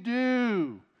something you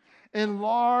do.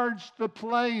 Enlarge the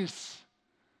place.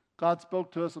 God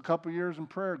spoke to us a couple years in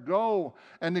prayer. Go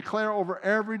and declare over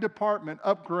every department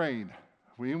upgrade.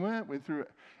 We went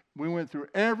through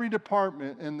every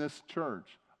department in this church.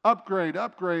 Upgrade,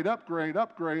 upgrade, upgrade,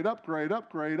 upgrade, upgrade,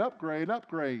 upgrade, upgrade,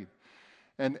 upgrade.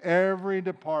 And every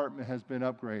department has been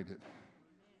upgraded.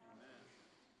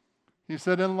 He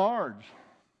said enlarge.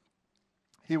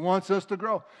 He wants us to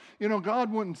grow. You know,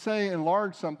 God wouldn't say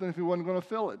enlarge something if he wasn't going to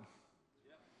fill it.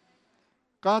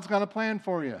 God's got a plan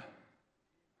for you.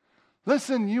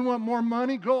 Listen, you want more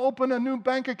money? Go open a new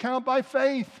bank account by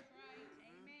faith.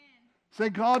 Say,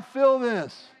 God, fill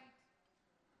this.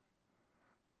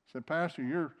 Say,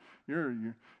 Pastor,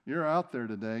 you're out there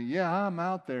today. Yeah, I'm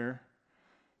out there.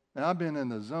 And I've been in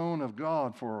the zone of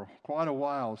God for quite a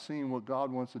while, seeing what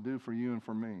God wants to do for you and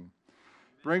for me.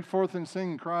 Break forth and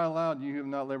sing and cry aloud, you who have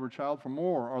not labored child, for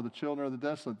more are the children of the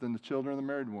desolate than the children of the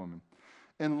married woman.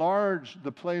 Enlarge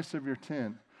the place of your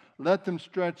tent. Let them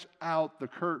stretch out the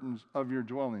curtains of your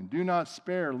dwelling. Do not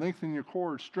spare. Lengthen your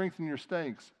cords. Strengthen your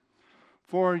stakes.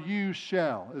 For you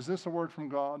shall. Is this a word from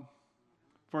God?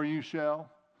 For you shall.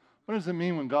 What does it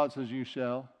mean when God says you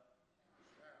shall?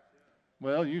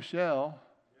 Well, you shall.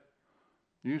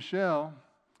 You shall.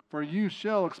 For you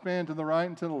shall expand to the right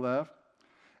and to the left.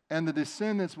 And the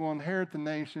descendants will inherit the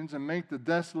nations and make the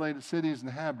desolated cities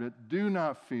inhabited. Do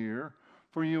not fear,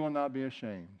 for you will not be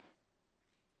ashamed.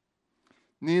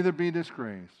 Neither be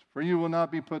disgraced, for you will not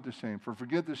be put to shame. For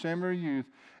forget the shame of your youth,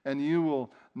 and you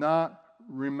will not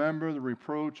remember the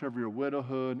reproach of your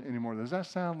widowhood anymore. Does that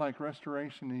sound like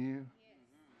restoration to you? Yes.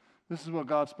 This is what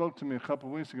God spoke to me a couple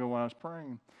of weeks ago when I was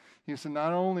praying. He said,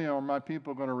 not only are my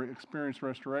people going to experience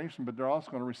restoration, but they're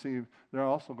also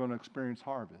going to experience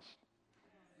harvest.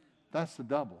 That's the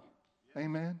double.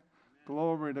 Amen?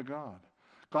 Glory to God.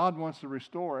 God wants to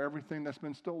restore everything that's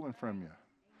been stolen from you.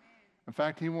 In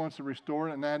fact, he wants to restore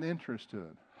it and add interest to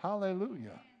it.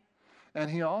 Hallelujah. And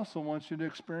he also wants you to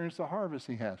experience the harvest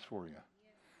he has for you.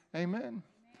 Amen.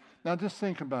 Now just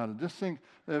think about it. Just think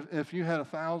if you had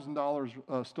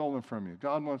 $1,000 stolen from you.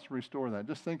 God wants to restore that.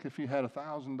 Just think if you had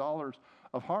 $1,000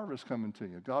 of harvest coming to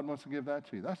you. God wants to give that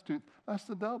to you. That's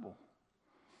the double.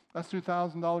 That's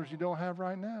 $2,000 you don't have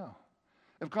right now.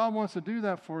 If God wants to do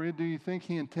that for you, do you think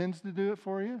he intends to do it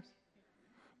for you?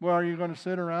 Well, are you going to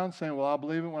sit around saying, well, I'll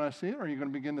believe it when I see it, or are you going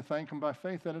to begin to thank him by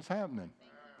faith that it's happening?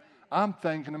 I'm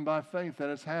thanking him by faith that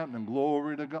it's happening.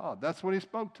 Glory to God. That's what he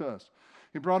spoke to us.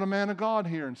 He brought a man of God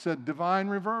here and said divine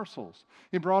reversals.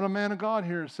 He brought a man of God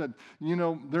here and said, you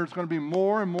know, there's going to be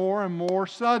more and more and more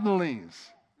suddenlies.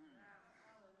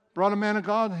 Brought a man of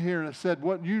God here and said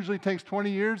what usually takes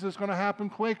 20 years is going to happen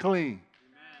quickly.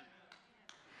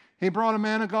 He brought a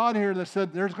man of God here that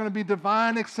said there's going to be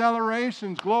divine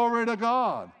accelerations. Glory to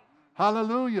God.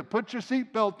 Hallelujah. Put your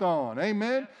seatbelt on.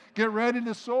 Amen. Get ready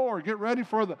to soar. Get ready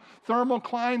for the thermal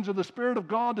climbs of the Spirit of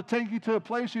God to take you to a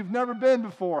place you've never been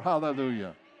before.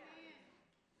 Hallelujah.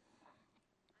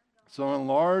 So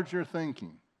enlarge your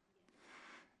thinking.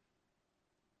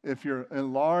 If you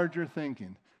enlarge your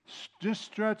thinking, just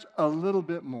stretch a little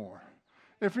bit more.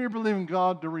 If you're believing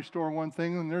God to restore one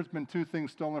thing and there's been two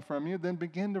things stolen from you, then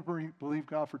begin to believe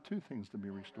God for two things to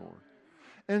be restored.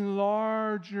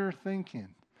 Enlarge your thinking.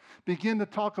 Begin to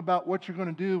talk about what you're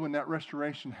going to do when that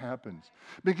restoration happens.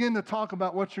 Begin to talk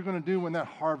about what you're going to do when that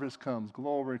harvest comes.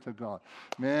 Glory to God.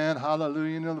 Man,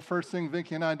 hallelujah. You know, the first thing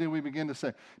Vicki and I do, we begin to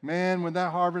say, man, when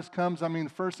that harvest comes,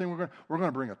 the first thing we're going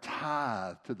to bring a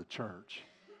tithe to the church.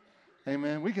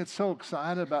 Amen. We get so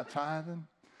excited about tithing.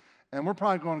 And we're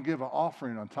probably going to give an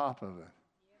offering on top of it.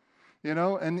 You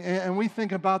know, and we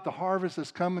think about the harvest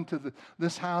that's coming to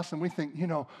this house, and we think, you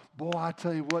know, boy, I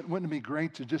tell you what, wouldn't it be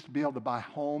great to just be able to buy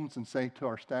homes and say to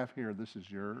our staff here, this is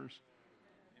yours?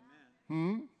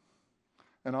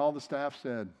 And all the staff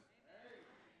said,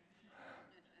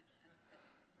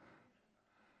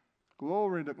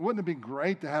 glory to, wouldn't it be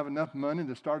great to have enough money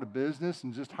to start a business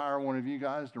and just hire one of you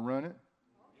guys to run it?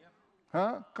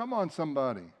 Huh? Come on,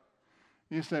 somebody.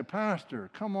 You say, Pastor,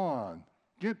 come on.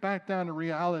 Get back down to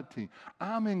reality.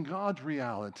 I'm in God's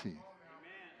reality.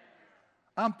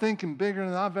 I'm thinking bigger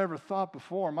than I've ever thought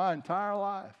before my entire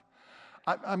life.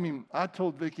 I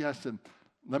told Vicki, I said,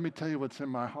 let me tell you what's in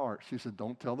my heart. She said,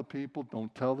 don't tell the people,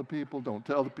 don't tell the people, don't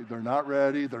tell the people. They're not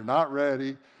ready, they're not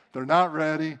ready, they're not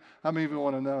ready. How many of you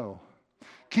want to know?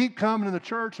 Keep coming to the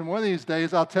church, and one of these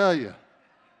days I'll tell you.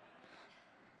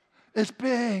 It's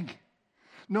big.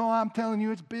 No, I'm telling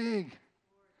you it's big.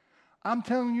 I'm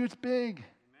telling you it's big.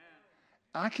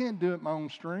 I can't do it in my own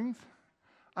strength.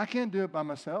 I can't do it by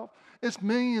myself. It's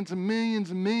millions and millions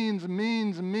and millions and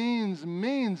millions and millions and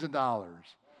millions of dollars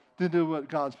to do what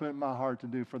God's put in my heart to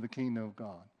do for the kingdom of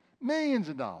God. Millions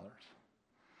of dollars.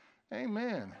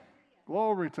 Amen.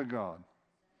 Glory to God.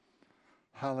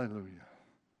 Hallelujah.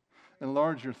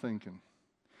 Enlarge your thinking.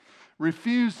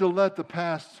 Refuse to let the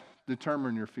past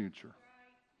determine your future.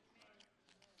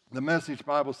 The Message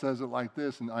Bible says it like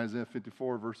this in Isaiah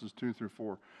 54, verses 2 through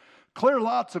 4. Clear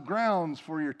lots of grounds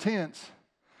for your tents.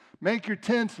 Make your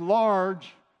tents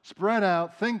large, spread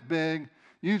out, think big,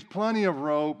 use plenty of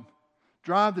rope,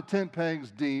 drive the tent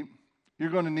pegs deep. You're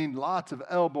going to need lots of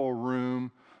elbow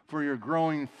room for your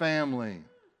growing family.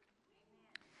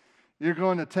 You're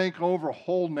going to take over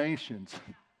whole nations.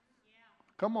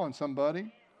 Come on,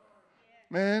 somebody.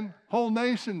 Man, whole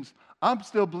nations. I'm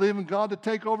still believing God to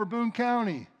take over Boone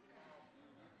County.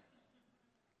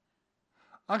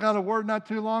 I got a word not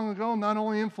too long ago, not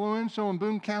only influential in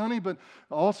Boone County, but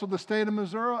also the state of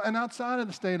Missouri and outside of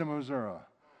the state of Missouri.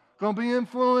 Going to be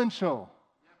influential.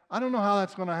 I don't know how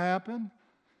that's going to happen.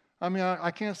 I mean,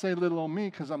 I can't say little on me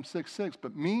because I'm 6'6",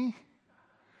 but me?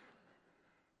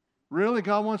 Really,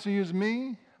 God wants to use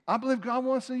me? I believe God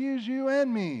wants to use you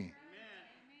and me. Amen.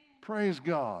 Praise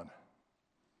God.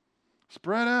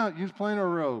 Spread out, use plenty of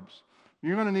ropes.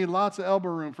 You're going to need lots of elbow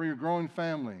room for your growing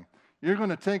family. You're going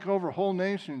to take over whole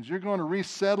nations. You're going to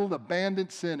resettle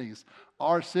abandoned cities.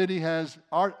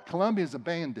 Columbia is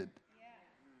abandoned.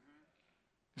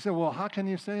 You say, well, how can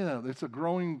you say that? It's a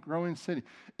growing city.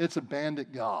 It's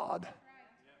abandoned God.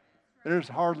 There's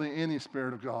hardly any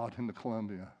Spirit of God in the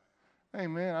Columbia. Hey,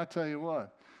 man, I tell you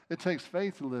what. It takes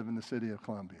faith to live in the city of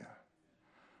Columbia.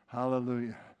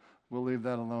 Hallelujah. We'll leave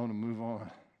that alone and move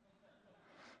on.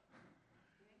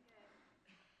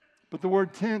 But the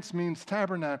word tents means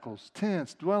tabernacles,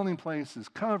 tents, dwelling places,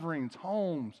 coverings,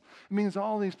 homes. It means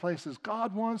all these places.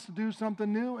 God wants to do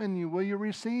something new in you. Will you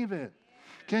receive it?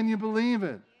 Can you believe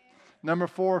it? Number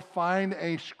 4, find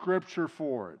a scripture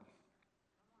for it.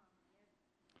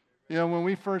 You know, when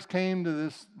we first came to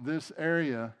this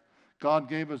area, God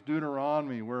gave us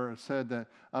Deuteronomy where it said that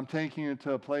I'm taking you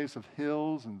to a place of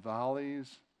hills and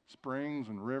valleys, springs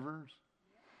and rivers.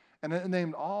 And it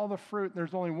named all the fruit.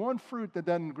 There's only one fruit that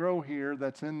doesn't grow here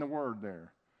that's in the word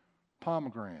there.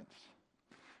 Pomegranates.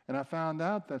 And I found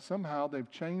out that somehow they've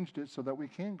changed it so that we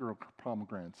can grow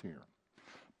pomegranates here.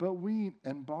 But wheat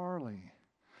and barley.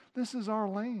 This is our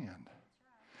land.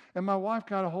 And my wife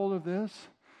got a hold of this.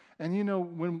 And you know,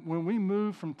 when we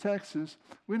moved from Texas,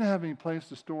 we didn't have any place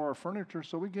to store our furniture,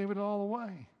 so we gave it all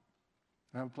away.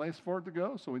 Didn't have a place for it to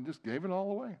go, so we just gave it all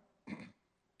away.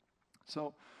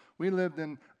 So we lived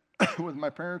in with my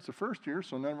parents the first year,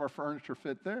 so none of our furniture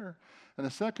fit there. And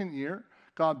the second year,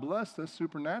 God blessed us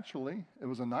supernaturally. It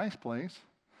was a nice place,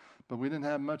 but we didn't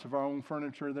have much of our own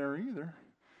furniture there either.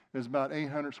 It was about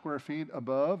 800 square feet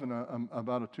above and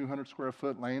about a 200 square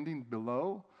foot landing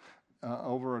below,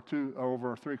 over a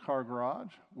 3-car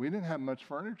garage. We didn't have much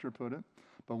furniture put in,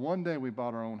 but one day we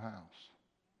bought our own house,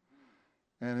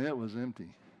 and it was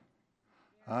empty.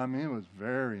 I mean, it was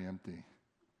very empty.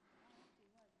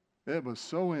 It was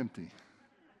so empty.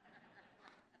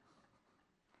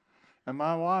 And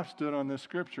my wife stood on this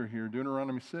scripture here,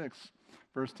 Deuteronomy 6,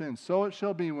 verse 10. So it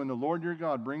shall be when the Lord your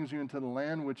God brings you into the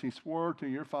land which he swore to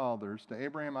your fathers, to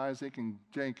Abraham, Isaac, and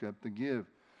Jacob, to give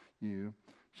you.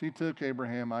 She took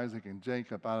Abraham, Isaac, and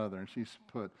Jacob out of there, and she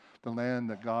put the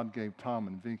land that God gave Tom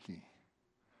and Vicky.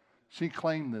 She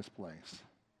claimed this place.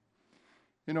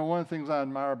 You know, one of the things I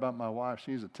admire about my wife,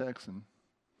 she's a Texan.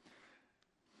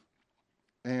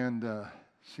 And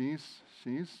she's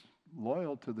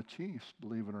loyal to the Chiefs,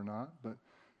 believe it or not, but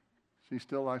she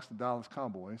still likes the Dallas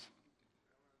Cowboys.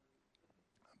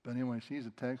 But anyway, she's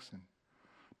a Texan.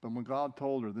 But when God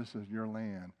told her, this is your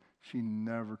land, she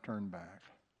never turned back.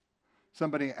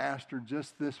 Somebody asked her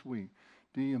just this week,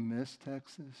 do you miss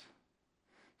Texas?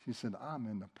 She said, I'm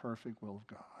in the perfect will of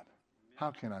God.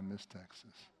 How can I miss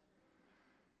Texas?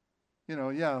 You know,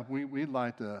 yeah, we'd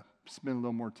like to spend a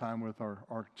little more time with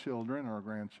our children, our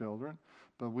grandchildren,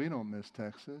 but we don't miss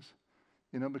Texas,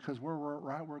 you know, because we're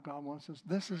right where God wants us.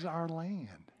 This is our land.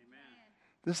 Amen.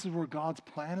 This is where God's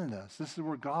planted us. This is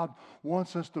where God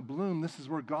wants us to bloom. This is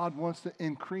where God wants to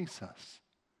increase us.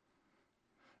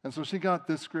 And so she got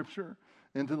this scripture,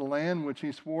 into the land which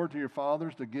he swore to your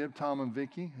fathers to give Tom and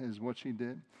Vicky, is what she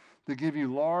did, to give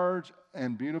you large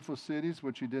and beautiful cities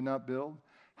which you did not build,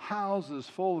 houses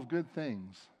full of good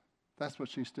things. That's what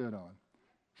she stood on.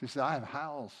 She said, I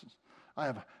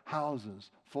have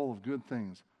houses full of good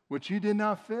things, which you did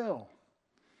not fill.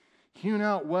 Hewn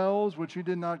out wells, which you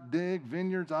did not dig,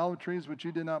 vineyards, olive trees, which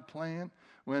you did not plant.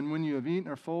 When you have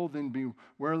eaten or full, then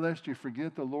beware lest you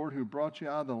forget the Lord who brought you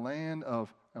out of the land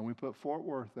of, and we put Fort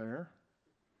Worth there,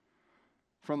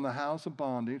 from the house of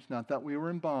bondage. Not that we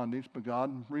were in bondage, but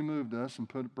God removed us and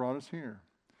brought us here.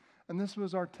 And this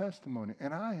was our testimony.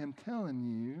 And I am telling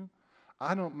you,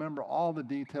 I don't remember all the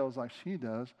details like she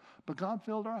does, but God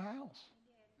filled our house.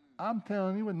 I'm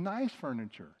telling you, with nice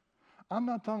furniture. I'm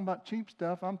not talking about cheap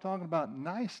stuff. I'm talking about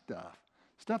nice stuff.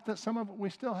 Stuff that some of it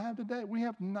we still have today. We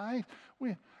have nice.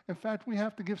 In fact, we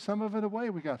have to give some of it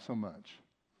away. We got so much.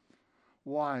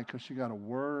 Why? Because she got a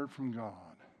word from God.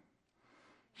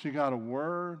 She got a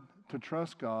word to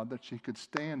trust God that she could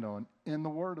stand on in the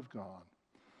Word of God.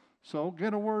 So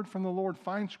get a word from the Lord.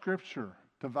 Find Scripture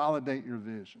to validate your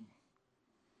vision.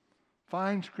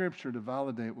 Find Scripture to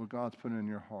validate what God's put in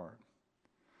your heart.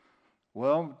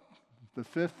 Well, the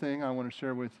fifth thing I want to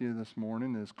share with you this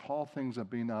morning is call things that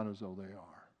be not as though they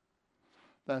are.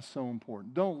 That's so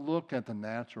important. Don't look at the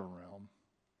natural realm.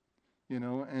 You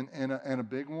know, and a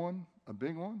big one,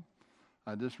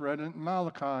 I just read it in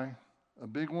Malachi. A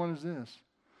big one is this.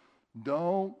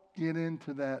 Don't get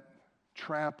into that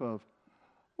trap of,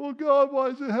 well, God, why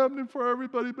is it happening for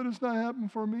everybody, but it's not happening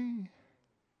for me?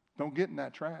 Don't get in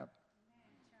that trap.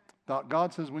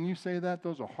 God says when you say that,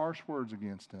 those are harsh words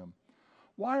against him.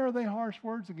 Why are they harsh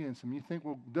words against him? You think,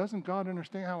 well, doesn't God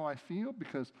understand how I feel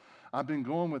because I've been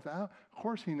going without? Of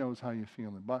course he knows how you're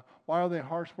feeling. But why are they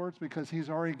harsh words? Because he's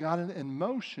already got it in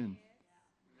motion.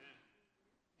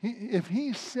 If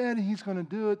he said he's going to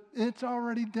do it, it's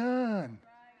already done.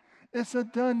 It's a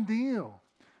done deal.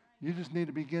 You just need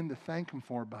to begin to thank him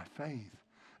for it by faith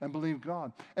and believe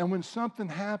God. And when something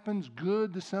happens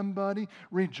good to somebody,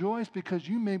 rejoice because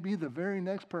you may be the very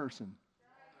next person.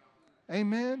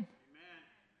 Amen?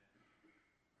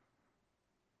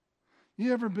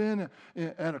 You ever been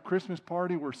at a Christmas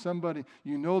party where somebody,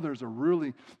 you know, they're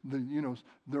really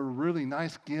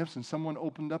nice gifts and someone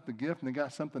opened up the gift and they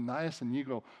got something nice and you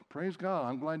go, praise God,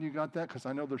 I'm glad you got that because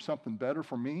I know there's something better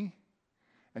for me.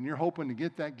 And you're hoping to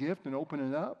get that gift and open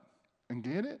it up and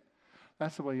get it.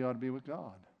 That's the way you ought to be with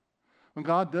God. When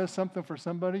God does something for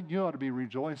somebody, you ought to be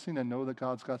rejoicing and know that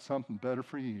God's got something better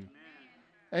for you.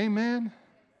 Amen?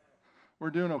 We're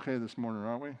doing okay this morning,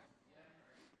 aren't we?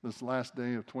 This last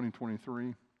day of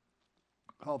 2023.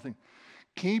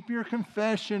 Keep your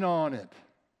confession on it.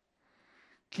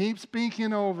 Keep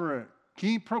speaking over it.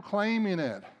 Keep proclaiming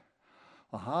it.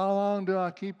 Well, how long do I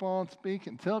keep on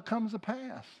speaking? Until it comes to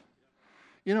pass.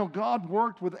 You know, God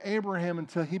worked with Abraham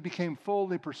until he became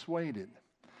fully persuaded.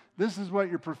 This is what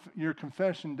your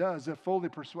confession does. It fully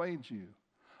persuades you.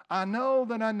 I know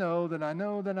that I know that I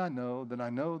know that I know that I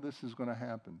know this is going to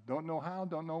happen. Don't know how,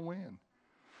 don't know when.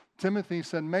 Timothy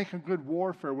said, make a good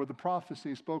warfare with the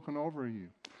prophecy spoken over you.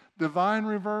 Divine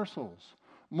reversals.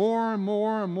 More and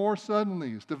more and more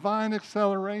suddenlies. Divine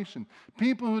acceleration.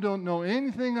 People who don't know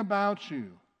anything about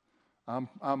you.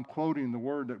 I'm quoting the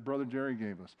word that Brother Jerry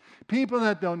gave us. People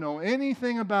that don't know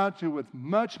anything about you with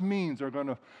much means are going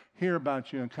to hear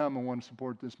about you and come and want to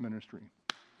support this ministry.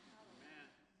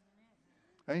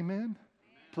 Amen. Amen.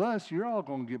 Plus, you're all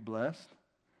going to get blessed.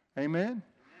 Amen.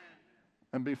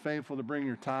 And be faithful to bring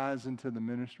your tithes into the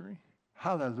ministry.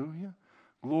 Hallelujah.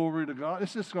 Glory to God.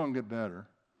 It's just going to get better.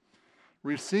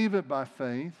 Receive it by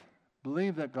faith.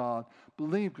 Believe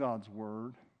God's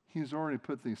word. He's already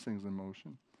put these things in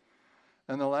motion.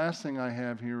 And the last thing I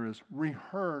have here is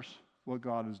rehearse what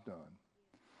God has done.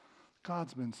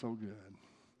 God's been so good.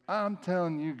 I'm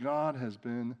telling you, God has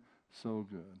been so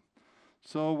good.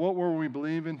 So what were we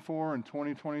believing for in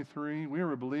 2023? We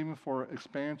were believing for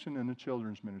expansion in the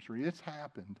children's ministry. It's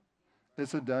happened.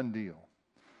 It's a done deal.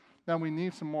 Now we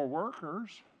need some more workers.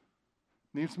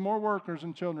 Need some more workers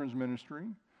in children's ministry.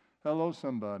 Hello,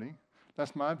 somebody.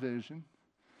 That's my vision.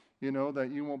 You know,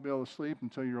 that you won't be able to sleep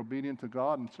until you're obedient to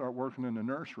God and start working in the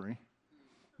nursery.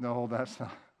 No, that's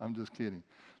not. I'm just kidding.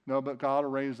 No, but God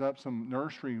will raise up some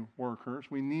nursery workers.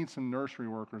 We need some nursery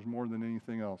workers more than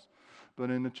anything else, but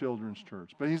in the children's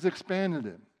church. But he's expanded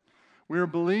it. We are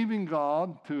believing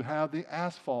God to have the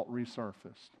asphalt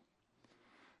resurfaced.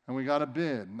 And we got a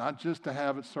bid, not just to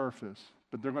have it surface,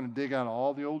 but they're going to dig out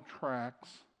all the old tracks,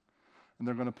 and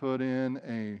they're going to put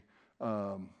in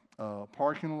a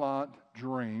parking lot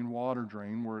drain, water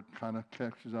drain, where it kind of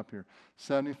catches up here.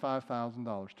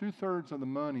 $75,000. 2/3 of the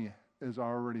money is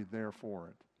already there for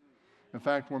it. In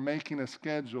fact, we're making a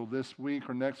schedule this week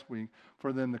or next week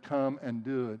for them to come and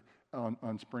do it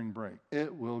on spring break.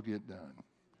 It will get done.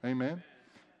 Amen?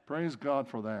 Praise God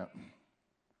for that.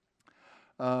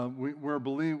 We're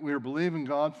believing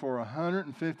God for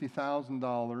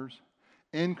 $150,000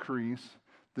 increase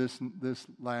this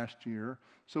last year,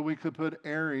 so we could put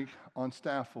Eric on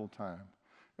staff full time.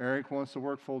 Eric wants to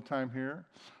work full time here,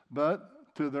 but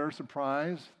to their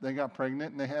surprise, they got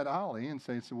pregnant and they had Ollie, and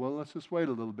they said, well, let's just wait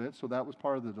a little bit. So that was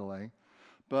part of the delay.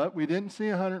 But we didn't see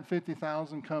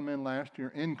 $150,000 come in last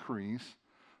year increase,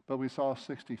 but we saw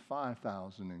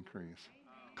 $65,000 increase.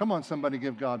 Come on, somebody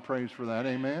give God praise for that.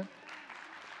 Amen.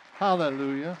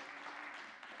 Hallelujah.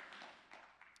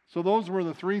 So those were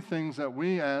the three things that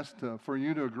we asked for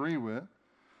you to agree with.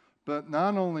 But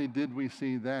not only did we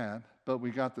see that, but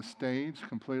we got the stage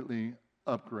completely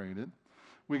upgraded.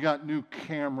 We got new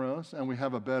cameras, and we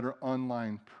have a better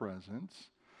online presence.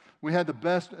 We had the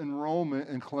best enrollment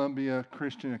in Columbia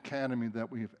Christian Academy that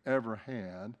we've ever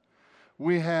had.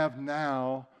 We have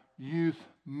now youth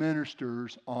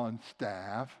ministers on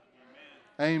staff.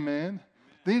 Amen.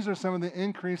 These are some of the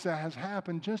increase that has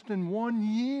happened just in 1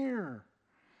 year.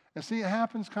 And see, it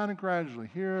happens kind of gradually,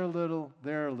 here a little,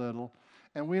 there a little,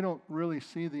 and we don't really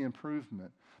see the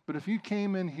improvement. But if you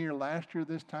came in here last year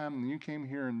this time, and you came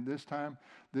here and this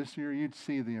year, you'd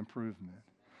see the improvement.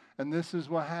 And this is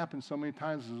what happens so many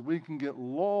times, is we can get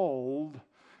lulled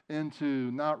into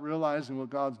not realizing what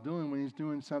God's doing when he's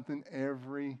doing something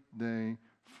every day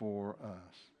for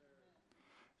us.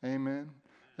 Amen.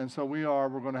 And so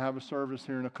we're going to have a service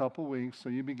here in a couple weeks. So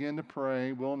you begin to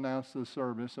pray. We'll announce the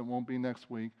service. It won't be next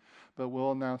week, but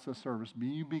we'll announce the service. But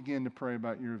you begin to pray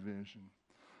about your vision.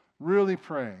 Really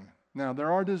pray. Now,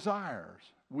 there are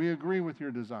desires. We agree with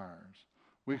your desires.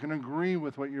 We can agree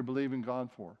with what you're believing God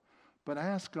for. But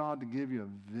ask God to give you a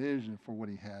vision for what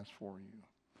he has for you.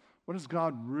 What does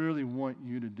God really want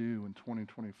you to do in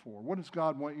 2024? What does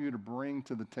God want you to bring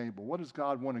to the table? What does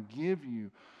God want to give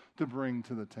you to bring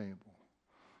to the table?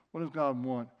 What does God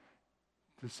want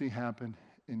to see happen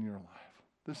in your life?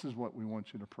 This is what we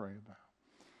want you to pray about.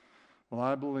 Well,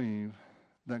 I believe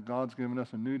that God's given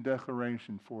us a new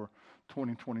declaration for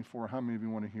 2024. How many of you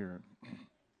want to hear it?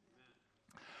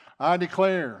 I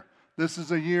declare this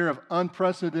is a year of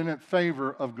unprecedented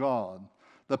favor of God.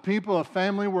 The people of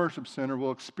Family Worship Center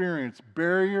will experience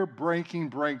barrier-breaking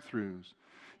breakthroughs.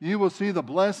 You will see the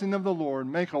blessing of the Lord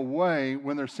make a way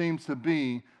when there seems to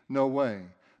be no way.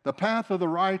 The path of the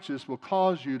righteous will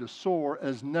cause you to soar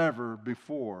as never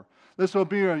before. This will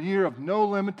be a year of no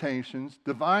limitations,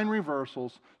 divine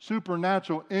reversals,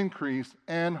 supernatural increase,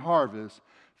 and harvest.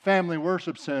 Family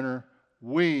Worship Center,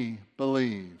 we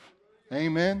believe.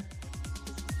 Amen.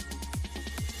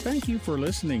 Thank you for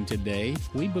listening today.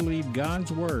 We believe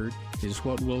God's Word is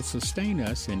what will sustain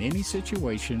us in any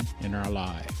situation in our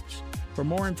lives. For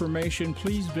more information,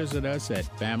 please visit us at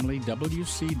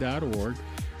familywc.org,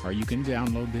 or you can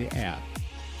download the app.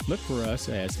 Look for us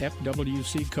as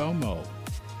FWC Como.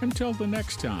 Until the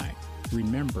next time,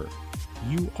 remember,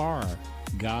 you are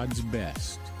God's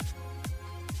best.